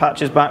still stand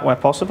patches back where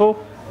possible.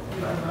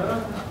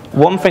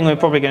 One thing we're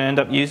probably going to end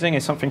up using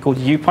is something called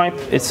UPipe.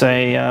 It's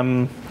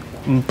a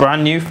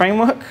brand new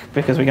framework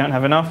because we don't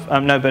have enough.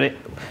 But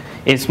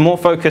it's more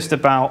focused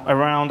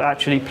around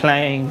actually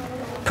playing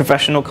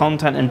professional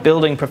content and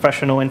building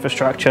professional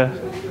infrastructure.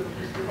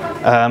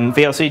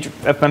 VLC,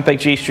 FFmpeg,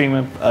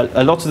 GStream,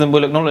 a lot of them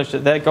will acknowledge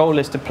that their goal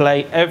is to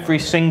play every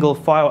single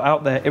file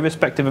out there,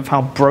 irrespective of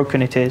how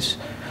broken it is.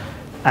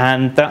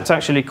 And that's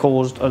actually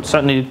caused,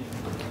 certainly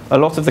a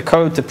lot of the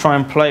code to try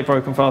and play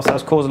broken files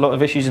has caused a lot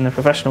of issues in the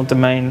professional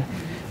domain,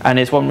 and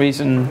is one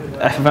reason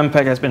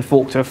FFmpeg has been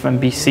forked to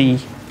FMBC.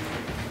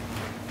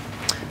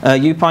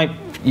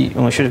 UPipe,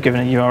 I should have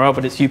given a URL,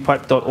 but it's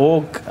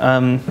upipe.org,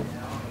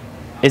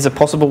 is a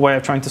possible way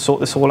of trying to sort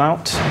this all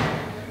out.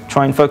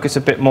 Try and focus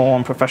a bit more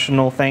on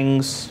professional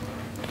things,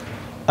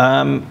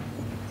 and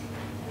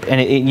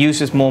it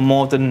uses more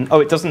modern. Oh,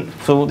 it doesn't.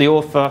 So the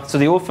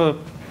author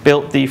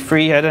built the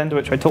free head end,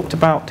 which I talked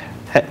about.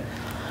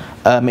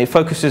 It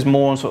focuses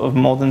more on sort of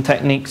modern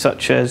techniques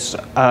such as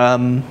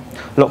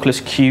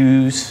lockless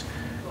queues,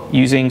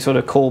 using sort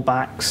of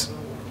callbacks.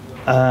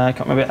 I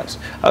can't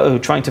remember.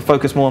 Trying to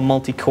focus more on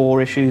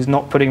multi-core issues,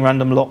 not putting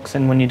random locks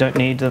in when you don't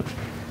need them,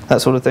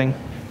 that sort of thing.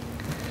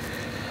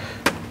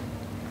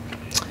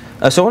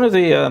 So one of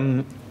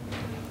the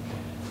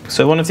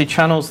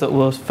channels that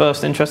was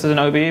first interested in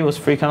OBE was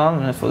FreeCanal,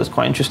 and I thought it was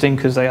quite interesting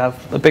because they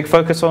have a big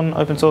focus on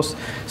open source.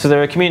 So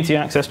they're a community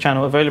access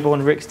channel available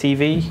on Rix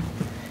TV,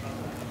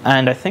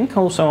 and I think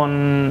also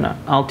on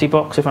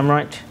Altibox, if I'm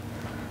right.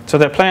 So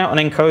their playout on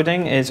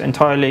encoding is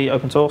entirely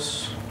open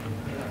source.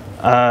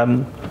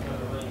 And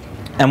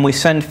we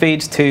send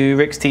feeds to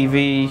Rix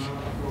TV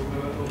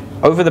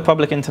over the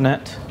public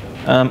internet,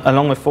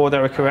 along with forward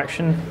error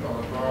correction,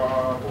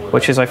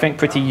 which is, I think,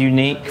 pretty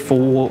unique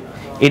for.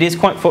 It is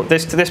quite for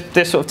this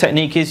sort of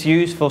technique is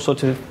used for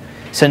sort of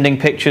sending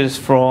pictures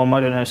from, I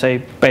don't know, say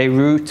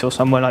Beirut or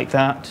somewhere like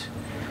that,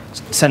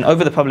 sent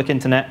over the public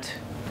internet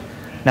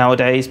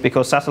nowadays,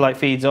 because satellite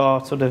feeds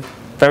are sort of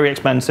very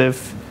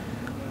expensive.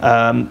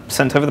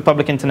 Sent over the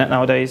public internet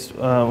nowadays.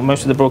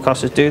 Most of the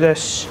broadcasters do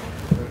this,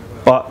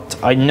 but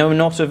I know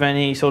not of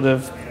any sort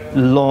of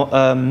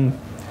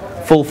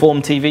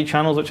full-form TV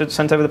channels which are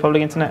sent over the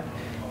public internet.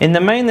 In the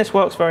main, this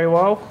works very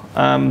well.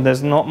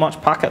 There's not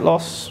much packet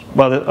loss,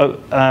 well,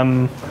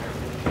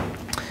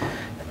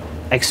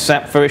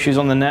 except for issues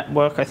on the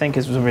network, I think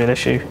is a real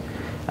issue.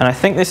 And I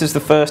think this is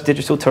the first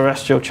digital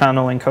terrestrial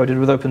channel encoded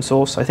with open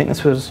source. I think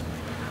this was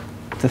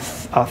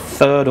our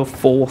third or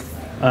fourth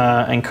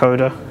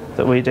encoder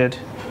that we did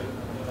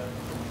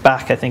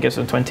back, I think it was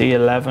in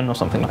 2011 or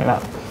something like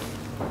that.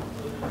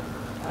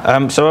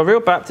 So a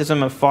real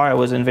baptism of fire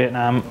was in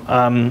Vietnam.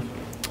 I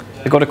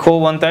got a call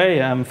one day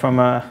from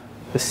the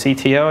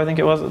CTO, I think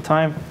it was at the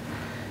time.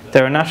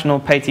 They're a national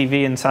pay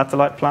TV and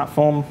satellite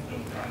platform,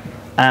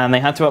 and they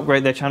had to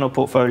upgrade their channel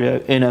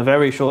portfolio in a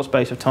very short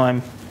space of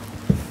time.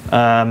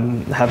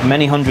 Have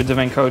many hundreds of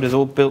encoders,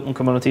 all built on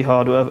commodity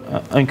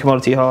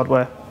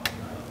hardware.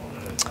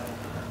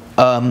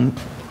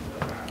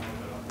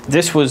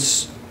 This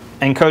was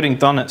encoding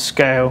done at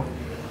scale,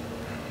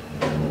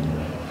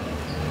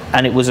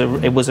 and it was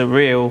a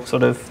real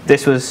sort of,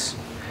 this was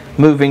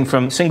moving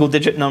from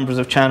single-digit numbers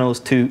of channels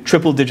to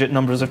triple-digit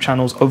numbers of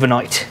channels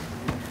overnight,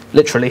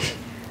 literally.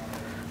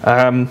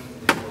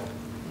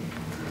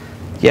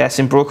 Yes,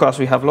 in broadcast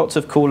we have lots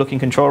of cool-looking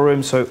control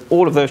rooms, so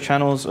all of those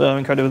channels are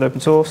encoded with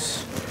open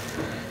source.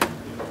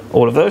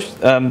 All of those.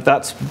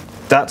 That's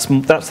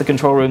the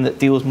control room that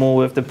deals more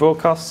with the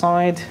broadcast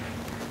side,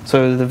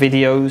 so the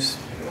videos,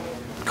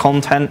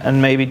 content,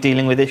 and maybe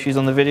dealing with issues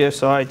on the video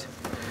side.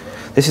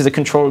 This is a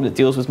control room that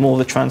deals with more of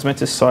the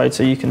transmitter side,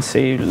 so you can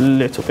see a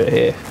little bit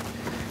here.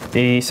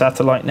 The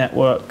satellite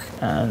network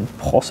and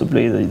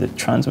possibly the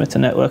transmitter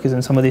network is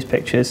in some of these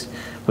pictures,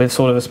 with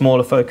sort of a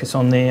smaller focus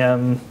on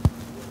the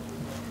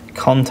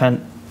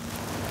content.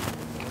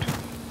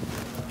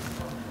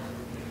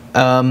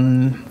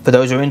 For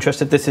those who are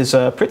interested, this is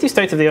a pretty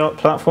state-of-the-art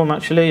platform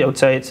actually. I would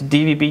say it's a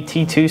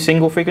DVB-T2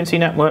 single frequency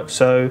network,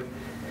 so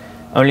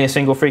only a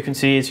single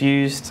frequency is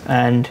used,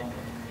 and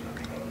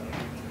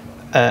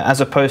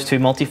as opposed to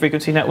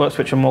multi-frequency networks,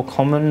 which are more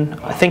common.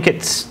 I think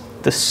it's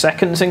the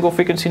second single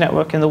frequency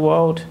network in the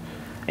world.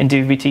 In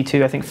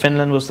DVB-T2, I think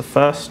Finland was the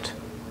first.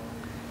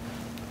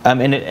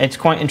 And it's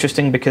quite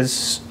interesting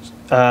because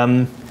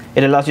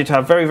it allows you to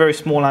have very, very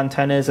small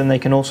antennas, and they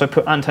can also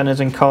put antennas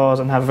in cars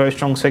and have very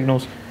strong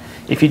signals.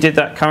 If you did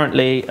that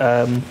currently,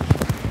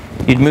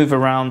 you'd move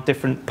around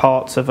different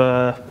parts of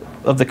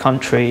the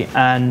country,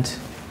 and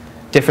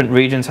different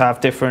regions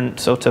have different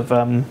sort of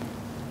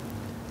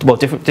well,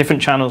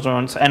 different channels are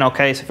on. So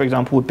NRK, so for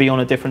example, would be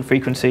on a different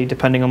frequency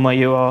depending on where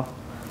you are.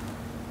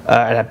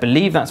 And I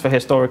believe that's for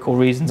historical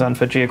reasons and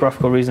for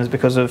geographical reasons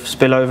because of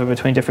spillover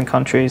between different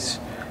countries.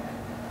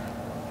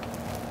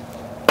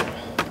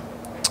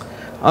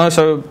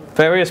 So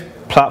various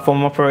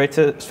platform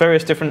operators,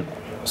 various different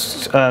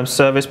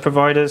service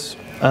providers,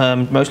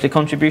 mostly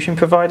contribution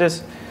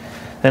providers.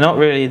 They're not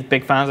really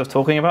big fans of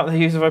talking about the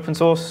use of open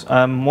source.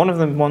 One of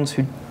the ones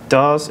who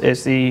does are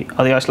the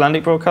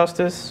Icelandic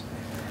broadcasters.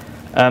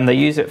 They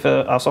use it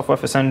for our software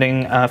for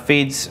sending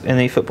feeds in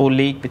the football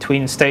league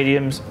between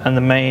stadiums and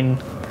the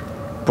main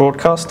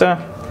broadcaster.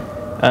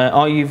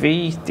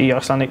 RUV, the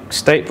Icelandic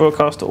state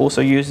broadcaster,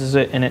 also uses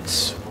it in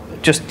its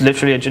just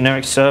literally a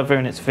generic server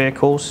in its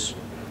vehicles.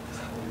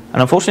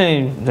 And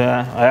unfortunately,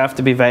 I have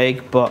to be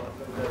vague, but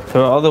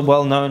there are other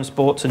well-known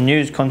sports and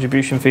news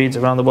contribution feeds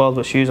around the world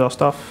which use our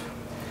stuff.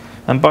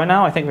 And by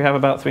now, I think we have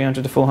about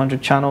 300 to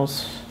 400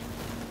 channels.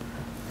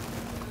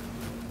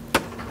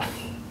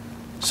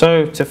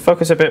 So to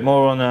focus a bit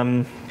more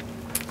on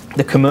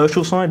the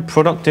commercial side,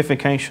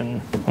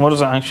 productification. What does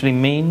that actually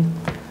mean?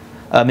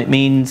 It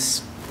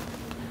means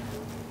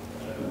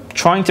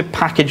trying to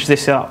package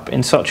this up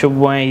in such a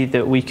way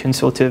that we can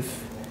sort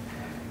of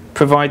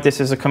provide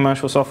this as a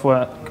commercial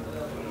software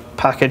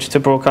package to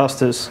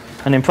broadcasters.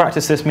 And in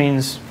practice, this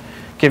means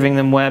giving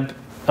them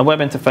a web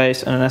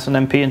interface and an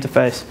SNMP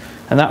interface,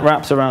 and that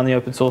wraps around the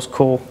open source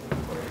core.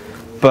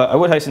 But I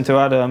would hasten to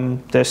add,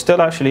 there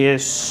still actually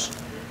is,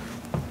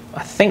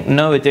 I think,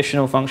 no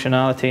additional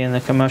functionality in the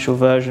commercial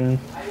version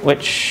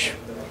which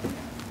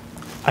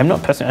I'm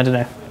not personally, I don't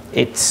know.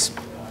 It's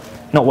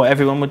not what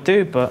everyone would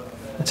do, but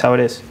that's how it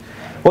is.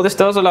 What this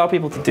does allow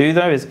people to do,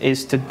 though,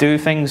 is to do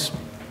things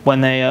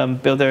when they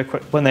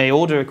when they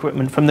order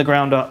equipment from the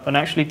ground up and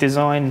actually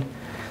design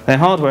their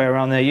hardware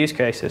around their use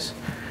cases.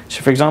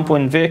 So, for example,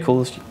 in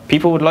vehicles,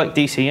 people would like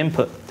DC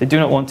input. They do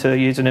not want to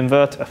use an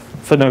inverter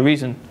for no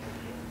reason,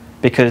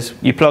 because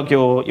you plug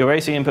your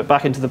AC input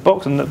back into the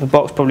box, and the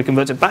box probably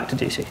converts it back to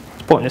DC.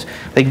 It's pointless.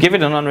 They give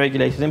it an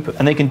unregulated input,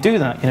 and they can do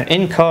that.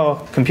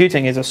 In-car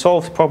computing is a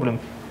solved problem.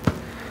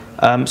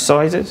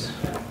 Sizes.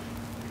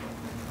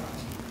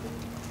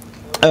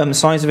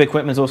 Size of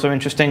equipment is also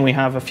interesting. We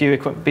have a few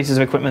pieces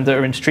of equipment that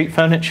are in street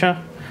furniture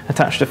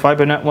attached to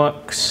fiber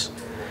networks,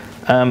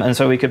 and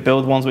so we could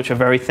build ones which are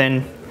very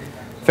thin,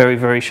 very,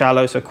 very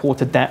shallow, so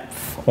quarter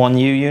depth on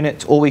U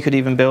units, or we could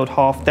even build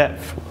half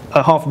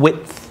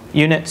width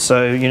units,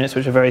 so units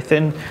which are very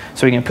thin,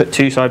 so we can put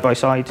two side by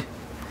side.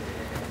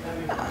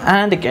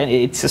 And again,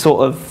 it's a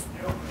sort of,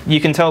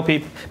 you can tell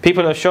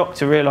people are shocked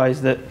to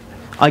realize that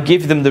I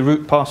give them the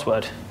root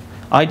password.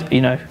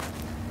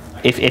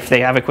 If they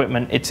have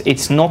equipment,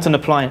 it's not an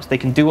appliance. They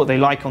can do what they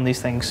like on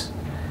these things.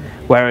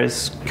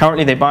 Whereas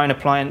currently they buy an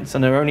appliance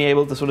and they're only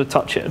able to sort of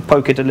touch it and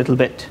poke it a little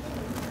bit.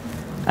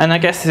 And I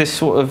guess this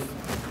sort of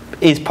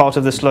is part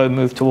of the slow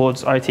move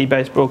towards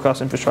IT-based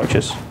broadcast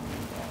infrastructures.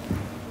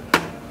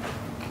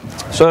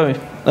 So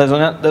there's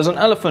an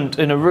elephant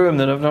in a room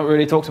that I've not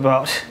really talked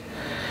about.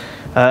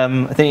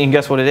 I think you can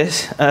guess what it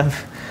is.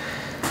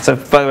 So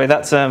by the way,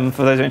 that's for those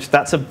who are interested,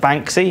 that's a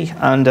Banksy,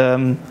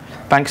 and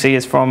Banksy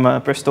is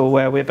from Bristol,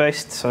 where we're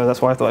based, so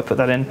that's why I thought I'd put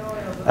that in.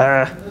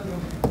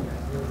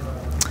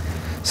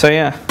 So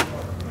yeah,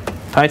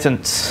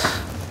 patents.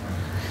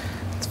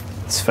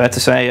 It's fair to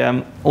say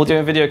audio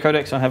and video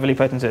codecs are heavily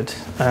patented.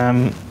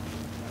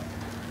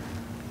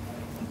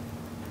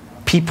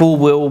 People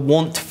will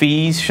want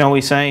fees, shall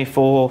we say,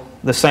 for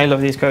the sale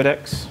of these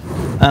codecs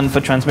and for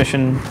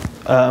transmission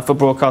for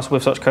broadcast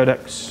with such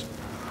codecs.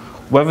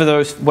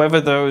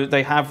 Whether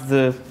they have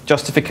the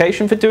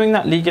justification for doing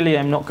that legally,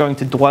 I'm not going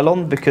to dwell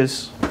on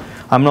because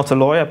I'm not a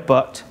lawyer,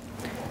 but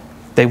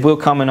they will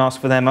come and ask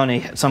for their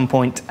money at some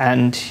point,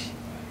 and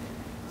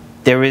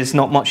there is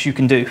not much you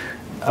can do,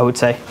 I would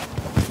say.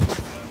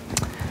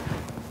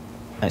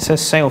 It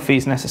says sale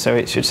fees necessary.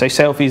 It should say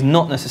sale fees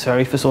not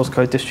necessary for source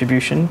code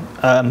distribution.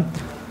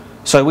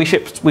 So we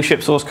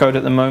ship source code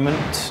at the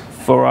moment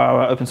for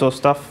our open source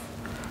stuff.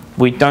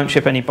 We don't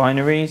ship any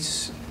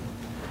binaries.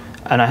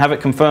 And I have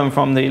it confirmed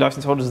from the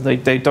license holders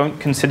they don't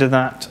consider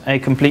that a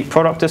complete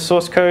product as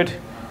source code,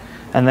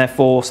 and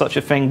therefore such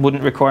a thing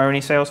wouldn't require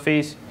any sales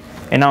fees.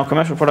 In our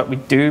commercial product, we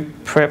do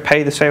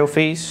pay the sale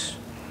fees.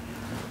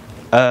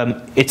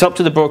 It's up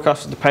to the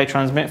broadcaster to pay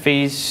transmit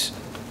fees.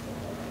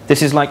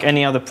 This is like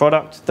any other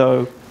product,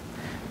 though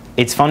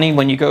it's funny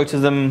when you go to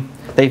them,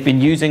 they've been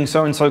using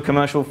so-and-so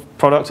commercial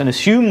product and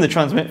assume the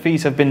transmit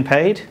fees have been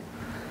paid.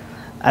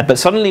 But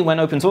suddenly, when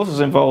open source is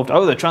involved,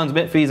 oh, the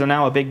transmit fees are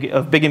now of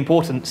big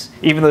importance,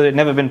 even though they've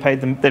never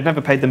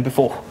paid them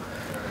before.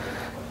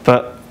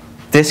 But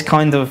this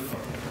kind of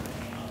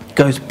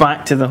goes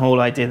back to the whole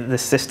idea that the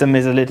system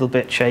is a little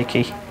bit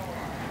shaky.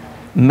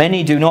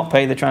 Many do not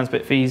pay the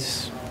transmit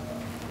fees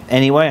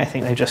anyway. I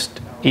think they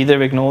just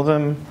either ignore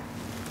them.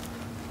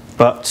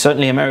 But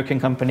certainly, American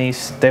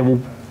companies, they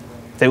will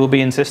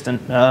be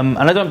insistent, and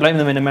I don't blame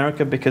them in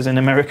America, because in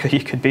America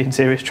you could be in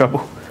serious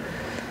trouble.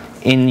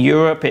 In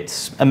Europe,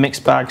 it's a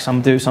mixed bag.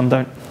 Some do, some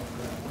don't.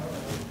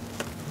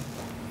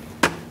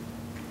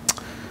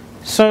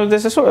 So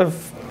there's a sort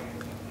of,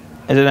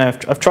 I don't know.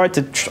 I've tried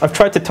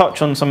to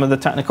touch on some of the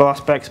technical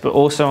aspects, but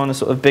also on a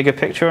sort of bigger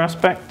picture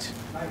aspect.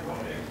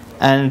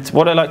 And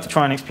what I like to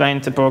try and explain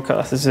to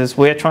broadcasters is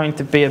we're trying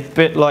to be a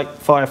bit like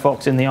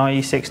Firefox in the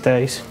IE6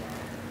 days.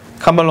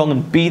 Come along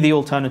and be the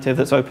alternative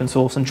that's open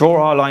source and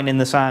draw our line in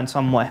the sand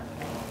somewhere.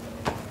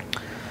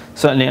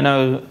 Certainly, I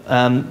know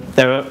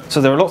there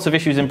are lots of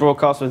issues in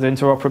broadcast with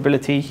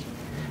interoperability,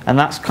 and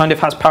that kind of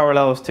has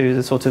parallels to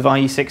the sort of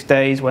IE6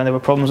 days when there were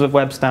problems with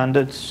web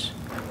standards.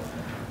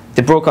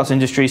 The broadcast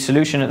industry's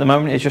solution at the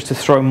moment is just to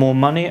throw more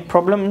money at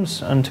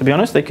problems, and to be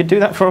honest, they could do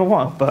that for a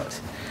while,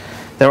 but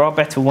there are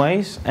better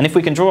ways. And if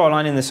we can draw our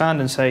line in the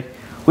sand and say,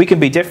 we can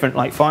be different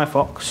like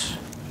Firefox,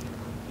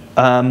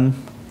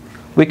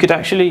 we could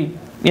actually,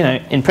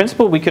 in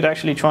principle, we could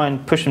actually try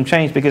and push some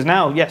change, because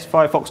now, yes,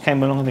 Firefox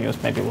came along, I think it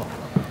was maybe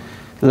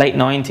late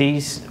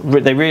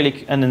 90s, they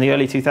really, and in the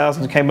early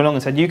 2000s came along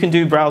and said, you can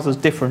do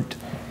browsers different.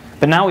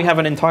 But now we have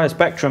an entire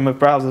spectrum of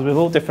browsers with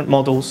all different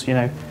models.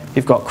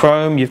 You've got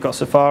Chrome, you've got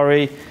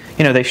Safari,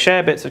 they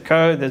share bits of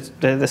code,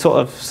 they're sort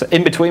of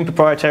in between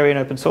proprietary and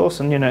open source,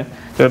 and there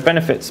are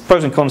benefits,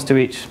 pros and cons to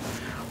each.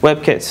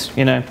 WebKit's,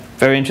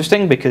 very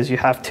interesting, because you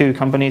have two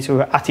companies who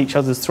are at each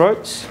other's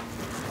throats,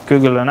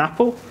 Google and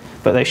Apple,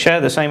 but they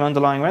share the same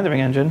underlying rendering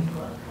engine.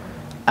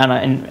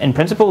 And in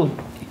principle,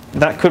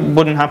 that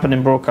wouldn't happen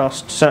in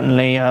broadcast.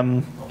 Certainly,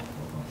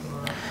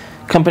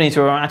 companies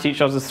who are at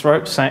each other's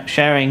throats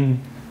sharing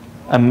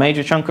a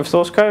major chunk of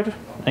source code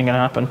ain't going to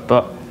happen,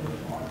 but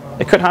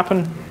it could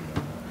happen.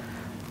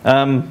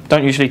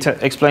 Don't usually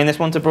explain this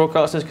one to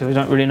broadcasters because we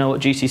don't really know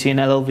what GCC and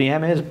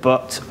LLVM is,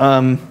 but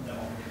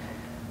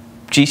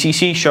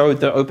GCC showed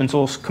that open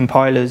source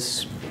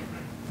compilers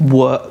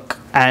work,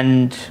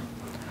 and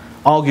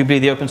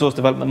arguably the open source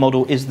development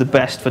model is the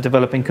best for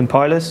developing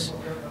compilers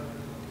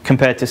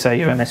compared to, say,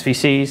 your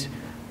MSVCs.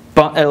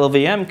 But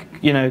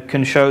LLVM,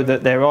 can show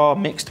that there are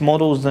mixed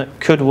models that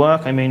could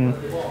work. I mean,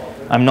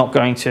 I'm not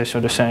going to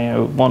sort of say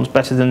one's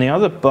better than the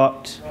other,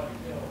 but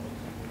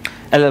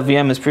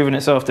LLVM has proven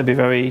itself to be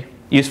very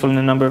useful in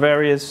a number of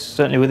areas,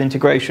 certainly with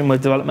integration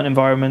with development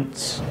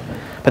environments.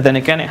 But then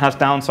again, it has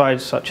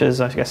downsides, such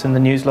as, I guess in the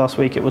news last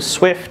week, it was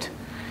Swift.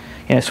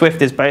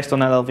 Swift is based on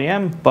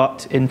LLVM,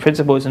 but in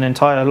principle it's an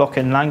entire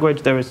lock-in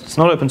language. It's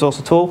not open source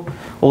at all.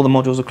 All the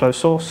modules are closed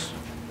source.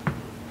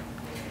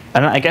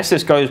 And I guess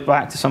this goes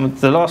back to some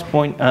of the last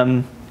point.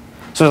 So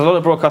there's a lot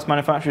of broadcast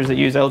manufacturers that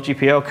use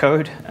LGPL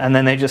code, and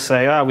then they just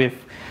say,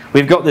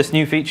 we've got this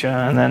new feature,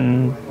 and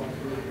then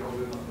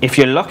if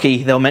you're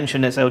lucky, they'll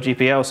mention it's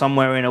LGPL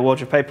somewhere in a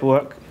wad of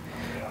paperwork,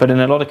 but in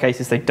a lot of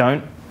cases they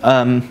don't.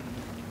 And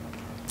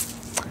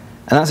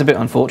that's a bit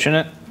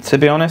unfortunate, to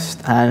be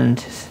honest,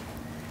 and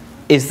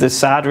is the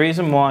sad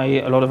reason why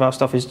a lot of our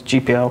stuff is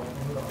GPL.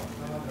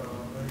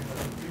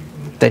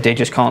 They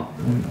just can't.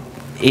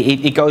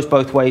 It goes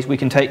both ways. We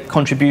can take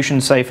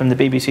contributions, say, from the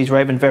BBC's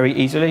Raven very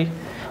easily,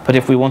 but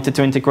if we wanted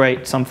to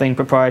integrate something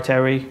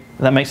proprietary,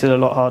 that makes it a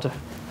lot harder.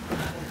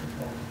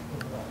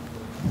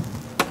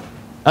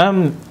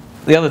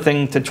 The other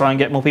thing to try and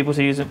get more people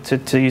to use it,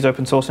 to use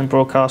open source in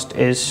broadcast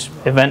is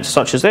events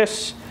such as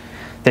this.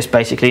 This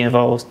basically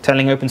involves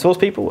telling open source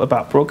people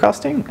about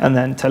broadcasting, and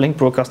then telling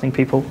broadcasting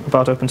people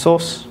about open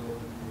source.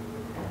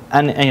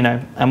 And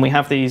and we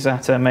have these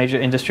at major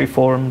industry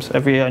forums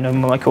every year. I know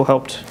Michael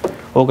helped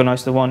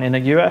organize the one in the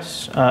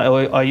US.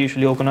 I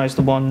usually organize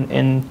the one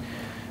in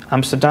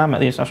Amsterdam at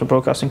the International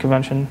Broadcasting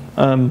Convention.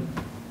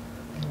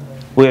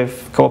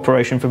 With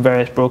cooperation from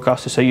various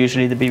broadcasters, so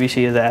usually the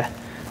BBC are there,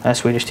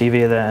 Swedish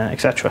TV are there,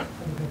 etc.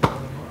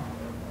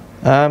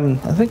 I don't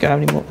think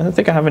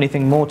I have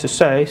anything more to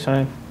say,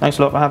 so thanks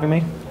a lot for having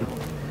me.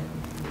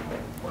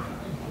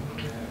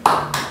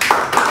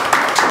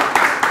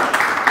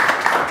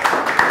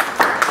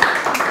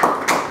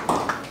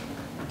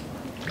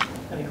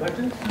 Any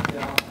questions?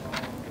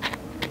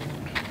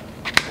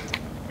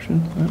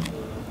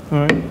 All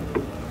right.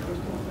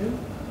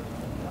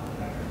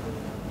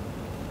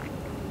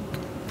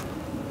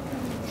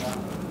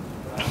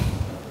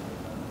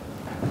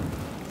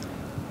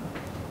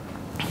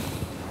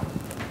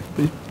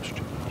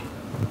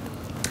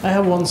 I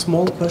have one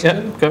small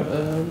question. Yeah,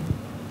 go.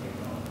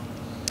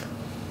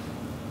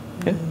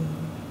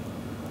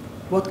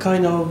 What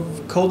kind of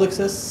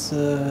codexes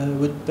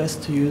would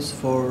best to use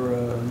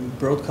for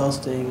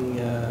broadcasting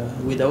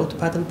without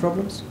patent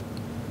problems?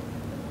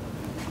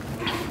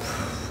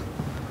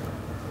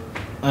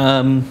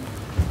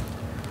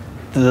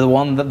 The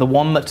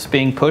one that's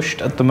being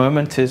pushed at the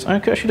moment is. I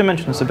should have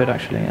mentioned this a bit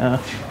actually,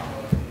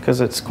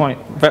 because it's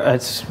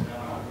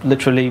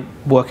literally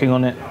working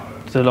on it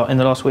in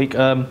the last week.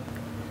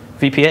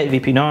 VP8,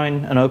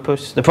 VP9, and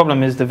Opus. The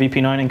problem is the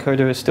VP9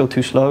 encoder is still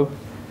too slow.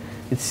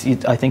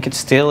 I think it's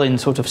still in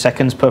sort of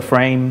seconds per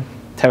frame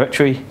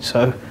territory,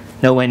 so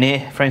nowhere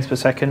near frames per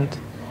second.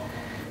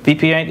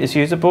 VP8 is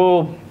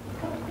usable,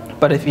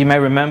 but if you may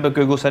remember,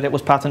 Google said it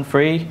was patent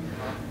free,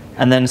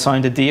 and then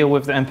signed a deal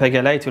with the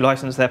MPEG-LA to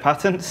license their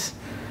patents.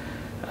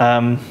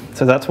 So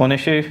that's one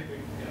issue.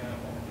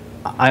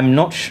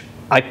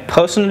 I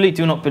personally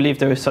do not believe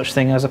there is such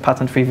thing as a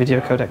patent-free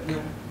video codec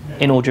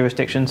in all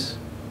jurisdictions.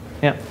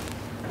 Yeah.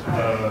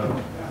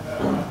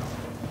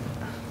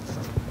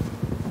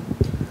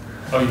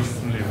 Are you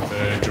familiar with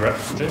the Direct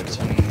project?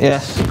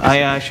 Yes,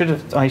 I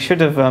should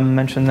have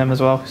mentioned them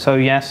as well. So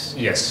yes.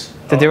 Yes.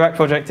 The Direct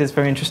project is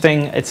very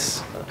interesting.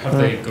 Have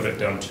they got it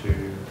down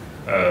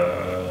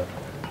to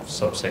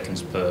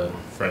sub-seconds per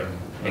frame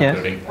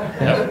encoding?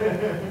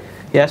 Yeah.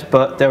 Yes,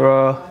 but there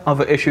are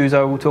other issues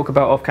I will talk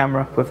about off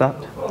camera with that.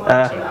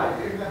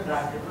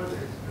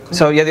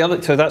 So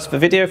yeah, so that's the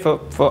video for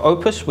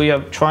Opus. We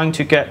are trying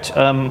to get.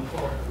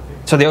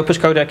 So the Opus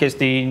codec is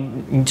the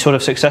sort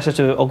of successor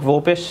to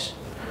Ogvorbis,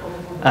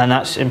 and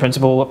that's in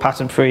principle a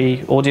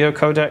patent-free audio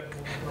codec.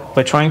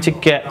 We're trying to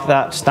get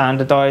that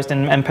standardized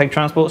in MPEG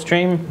transport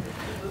stream,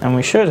 and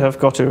we should have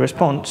got a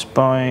response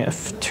by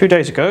 2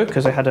 days ago,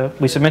 because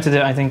we submitted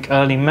it I think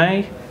early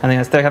May, and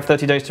they have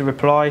 30 days to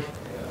reply,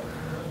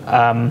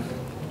 and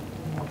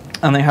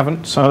they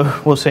haven't,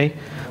 so we'll see.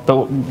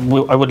 But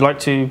I would like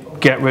to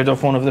get rid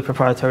of one of the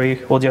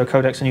proprietary audio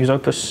codecs and use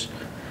Opus.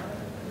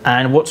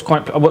 And what's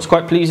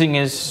quite pleasing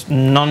is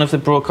none of the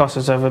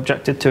broadcasters have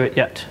objected to it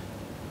yet.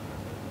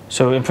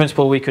 So in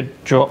principle, we could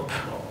drop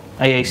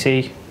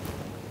AAC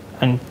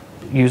and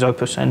use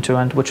Opus end to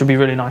end, which would be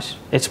really nice.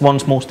 It's one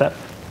small step.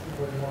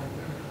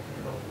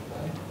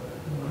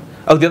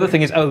 Oh, the other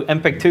thing is,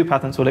 MPEG 2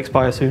 patents will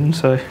expire soon,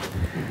 so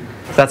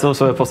that's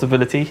also a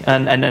possibility.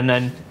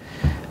 And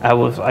I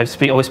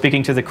was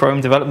speaking to the Chrome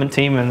development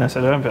team, and they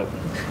said, "Oh, but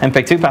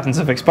MPEG-2 patents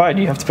have expired.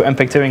 You have to put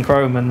MPEG-2 in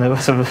Chrome," and there were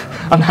sort of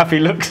unhappy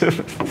looks.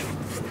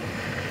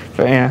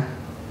 But yeah.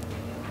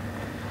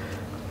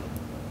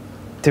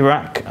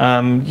 Dirac,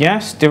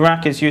 yes,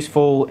 Dirac is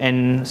useful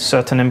in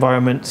certain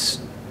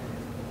environments,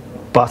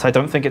 but I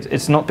don't think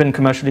it's not been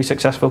commercially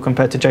successful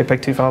compared to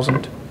JPEG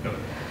 2000.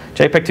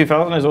 JPEG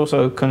 2000 is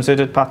also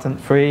considered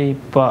patent-free,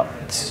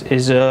 but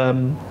is I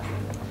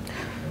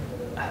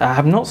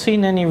have not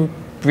seen any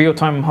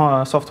real-time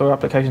software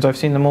applications. I've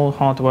seen them all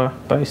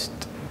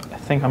hardware-based. I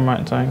think I'm right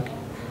in saying.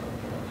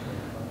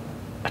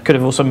 I could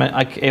have also meant,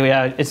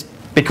 yeah, it's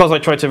because I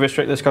tried to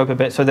restrict the scope a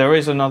bit. So there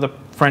is another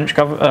French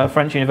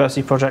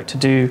university project to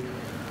do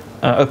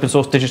open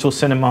source digital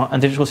cinema,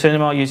 and digital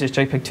cinema uses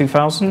JPEG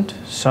 2000,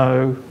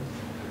 so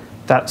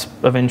that's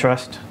of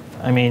interest.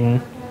 I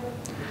mean,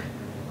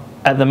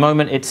 at the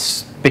moment,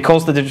 it's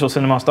because the digital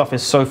cinema stuff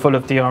is so full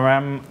of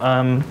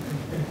DRM.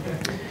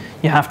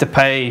 You have to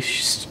pay,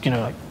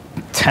 like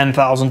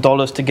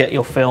 $10,000 to get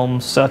your film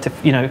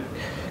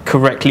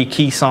correctly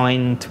key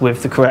signed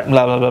with the correct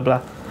blah blah blah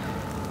blah,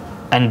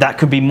 and that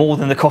could be more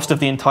than the cost of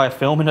the entire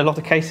film in a lot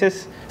of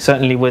cases.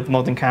 Certainly with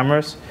modern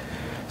cameras.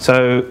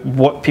 So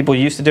what people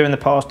used to do in the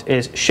past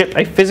is ship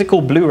a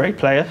physical Blu-ray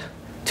player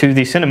to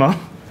the cinema,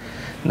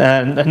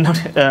 and not,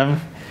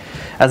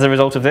 as a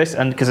result of this,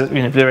 and because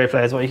Blu-ray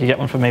players, what you could get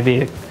one for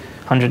maybe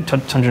 $100,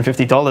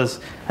 $150,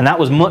 and that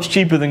was much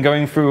cheaper than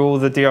going through all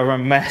the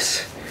DRM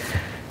mess.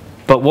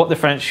 But what the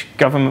French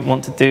government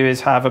want to do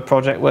is have a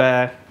project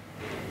where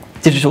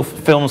digital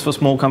films for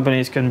small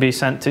companies can be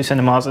sent to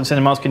cinemas, and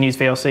cinemas can use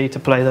VLC to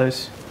play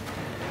those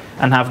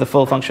and have the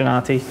full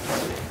functionality.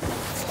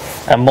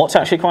 And what's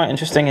actually quite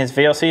interesting is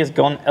VLC has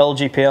gone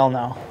LGPL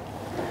now.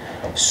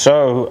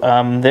 So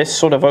this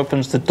sort of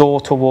opens the door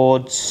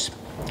towards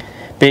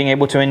being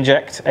able to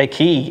inject a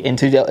key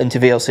into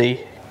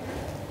VLC.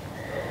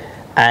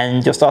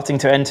 And you're starting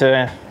to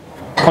enter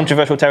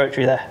controversial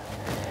territory there.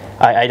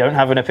 I don't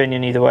have an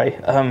opinion either way.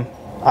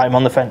 I'm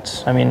on the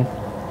fence. I mean,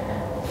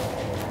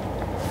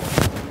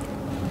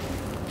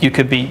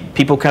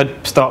 people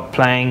could start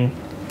playing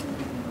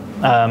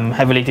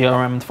heavily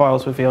DRM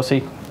files with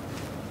VLC.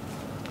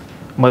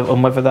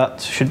 And whether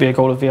that should be a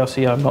goal of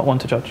VLC, I'm not one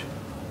to judge.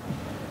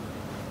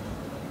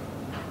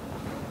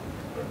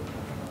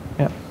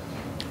 Yeah.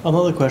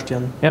 Another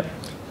question. Yep.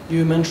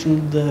 You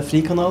mentioned the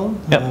Frikanalen,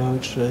 yep.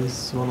 Which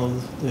is one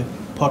of the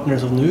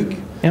partners of Nuke.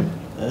 Yep.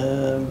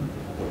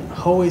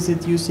 How is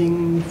it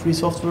using free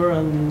software?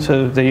 And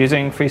so they're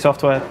using free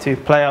software to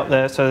play out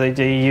there. So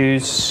they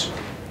use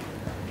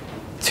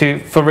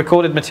for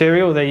recorded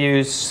material. They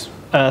use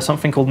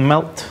something called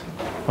Melt.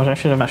 Which I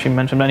should have actually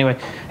mentioned. But anyway,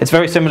 it's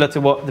very similar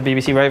to what the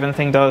BBC Raven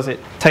thing does. It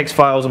takes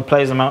files and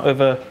plays them out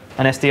over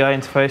an SDI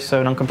interface,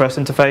 so an uncompressed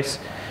interface,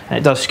 and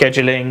it does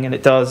scheduling and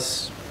it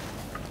does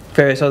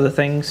various other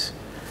things.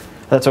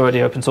 That's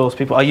already open source.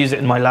 I use it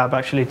in my lab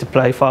actually to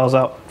play files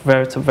out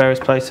to various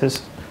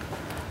places,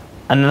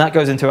 and then that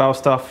goes into our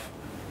stuff,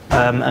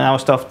 and our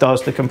stuff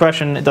does the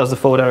compression, it does the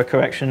forward error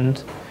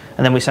corrections,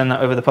 and then we send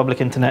that over the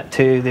public internet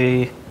to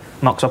the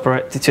MUX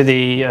operator, to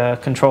the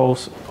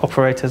controls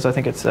operators. I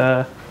think it's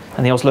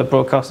and the Oslo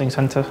Broadcasting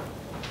Centre,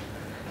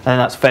 and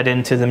that's fed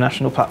into the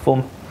national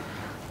platform.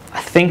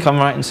 I think I'm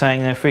right in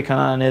saying that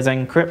Frikanalen is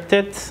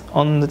encrypted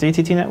on the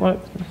DTT network.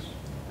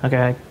 Okay,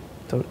 I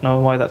don't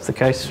know why that's the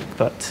case,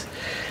 but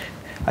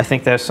I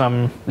think there's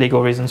some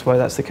legal reasons why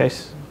that's the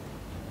case.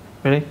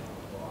 Really?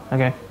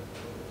 Okay.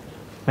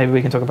 Maybe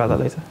we can talk about that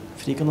later.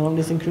 Frikanalen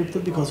is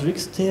encrypted because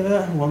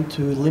Riks-TV want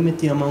to limit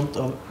the amount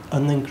of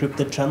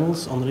unencrypted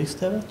channels on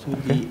Riks-TV to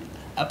the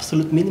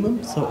absolute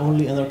minimum, so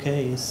only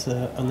NRK is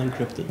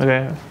unencrypted.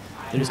 Okay.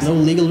 There is no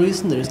legal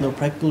reason, there is no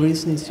practical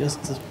reason, it's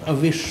just a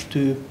wish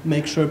to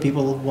make sure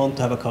people want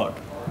to have a card.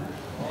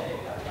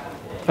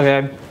 Okay,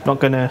 I'm not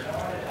gonna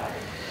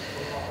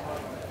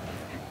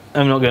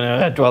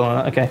dwell on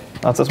that. Okay,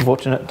 that's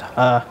unfortunate.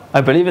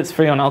 I believe it's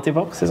free on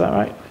Altibox, is that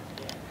right?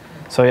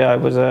 So yeah, I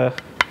was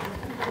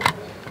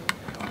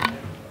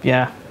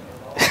yeah,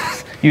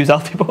 use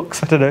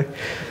Altibox. I don't know.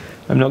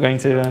 I'm not going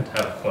to.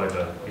 Have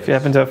fiber. If you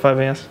happen to have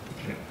fiber, yes.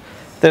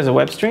 There's a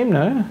web stream.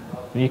 No,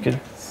 you could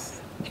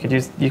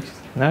use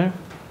no.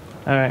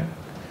 All right.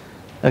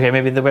 Okay,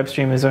 maybe the web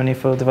stream is only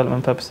for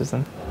development purposes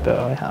then.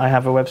 But I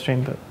have a web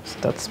stream, but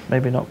that's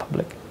maybe not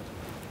public.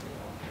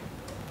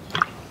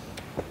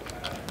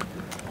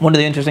 One of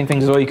the interesting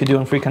things as well you could do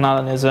on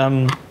Frikanalen is,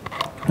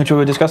 which we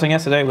were discussing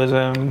yesterday, was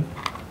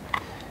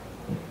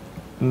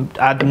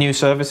add new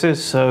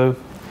services. So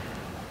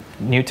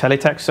new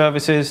teletext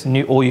services,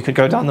 or you could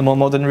go down the more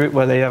modern route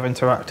where they have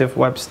interactive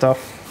web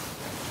stuff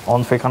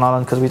on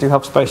Frikanalen, because we do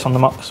have space on the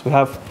MUX. We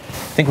have,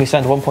 I think we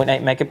send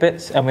 1.8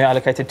 megabits and we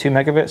allocated 2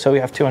 megabits, so we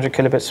have 200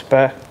 kilobits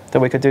spare that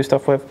we could do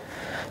stuff with.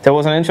 There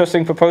was an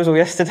interesting proposal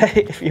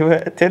yesterday, if you were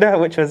at dinner,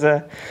 which was,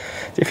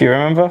 if you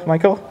remember,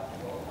 Michael.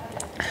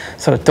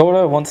 So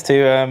Dora wants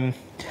to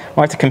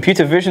write a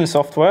computer vision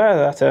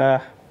software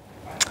that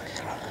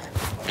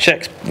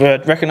checks,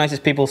 recognizes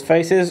people's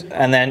faces,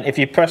 and then if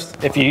you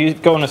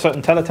go on a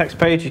certain teletext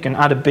page, you can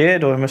add a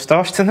beard or a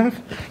moustache to them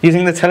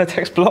using the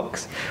teletext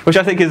blocks, which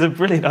I think is a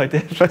brilliant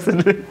idea,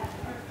 personally.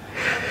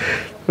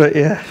 But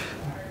yeah,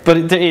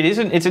 but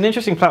it's an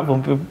interesting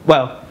platform.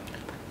 Well,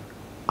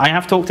 I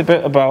have talked a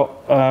bit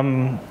about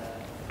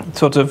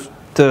sort of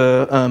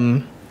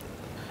the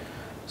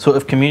sort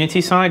of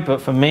community side,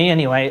 but for me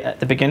anyway, at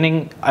the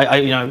beginning,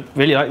 I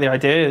really like the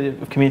idea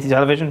of community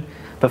television.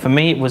 But for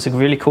me, it was a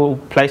really cool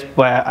place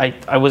where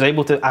I was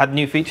able to add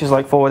new features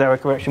like forward error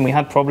correction. We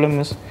had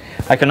problems.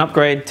 I can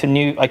upgrade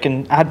to I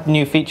can add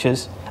new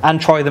features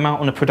and try them out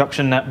on a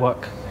production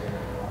network,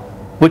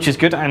 which is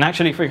good. And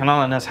actually, Freak on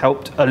Island has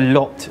helped a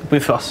lot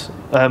with us,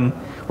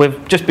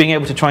 with just being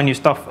able to try new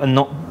stuff and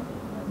not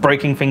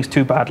breaking things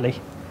too badly,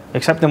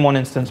 except in one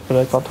instance, but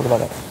I can't talk about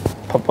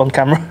it on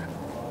camera.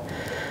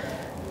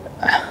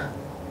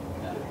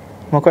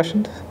 More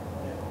questions?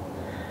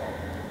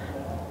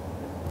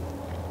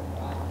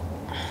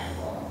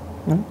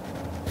 No?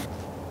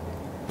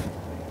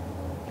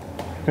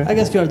 Okay. I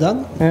guess we are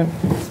done. Yeah.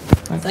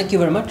 Thank you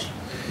very much.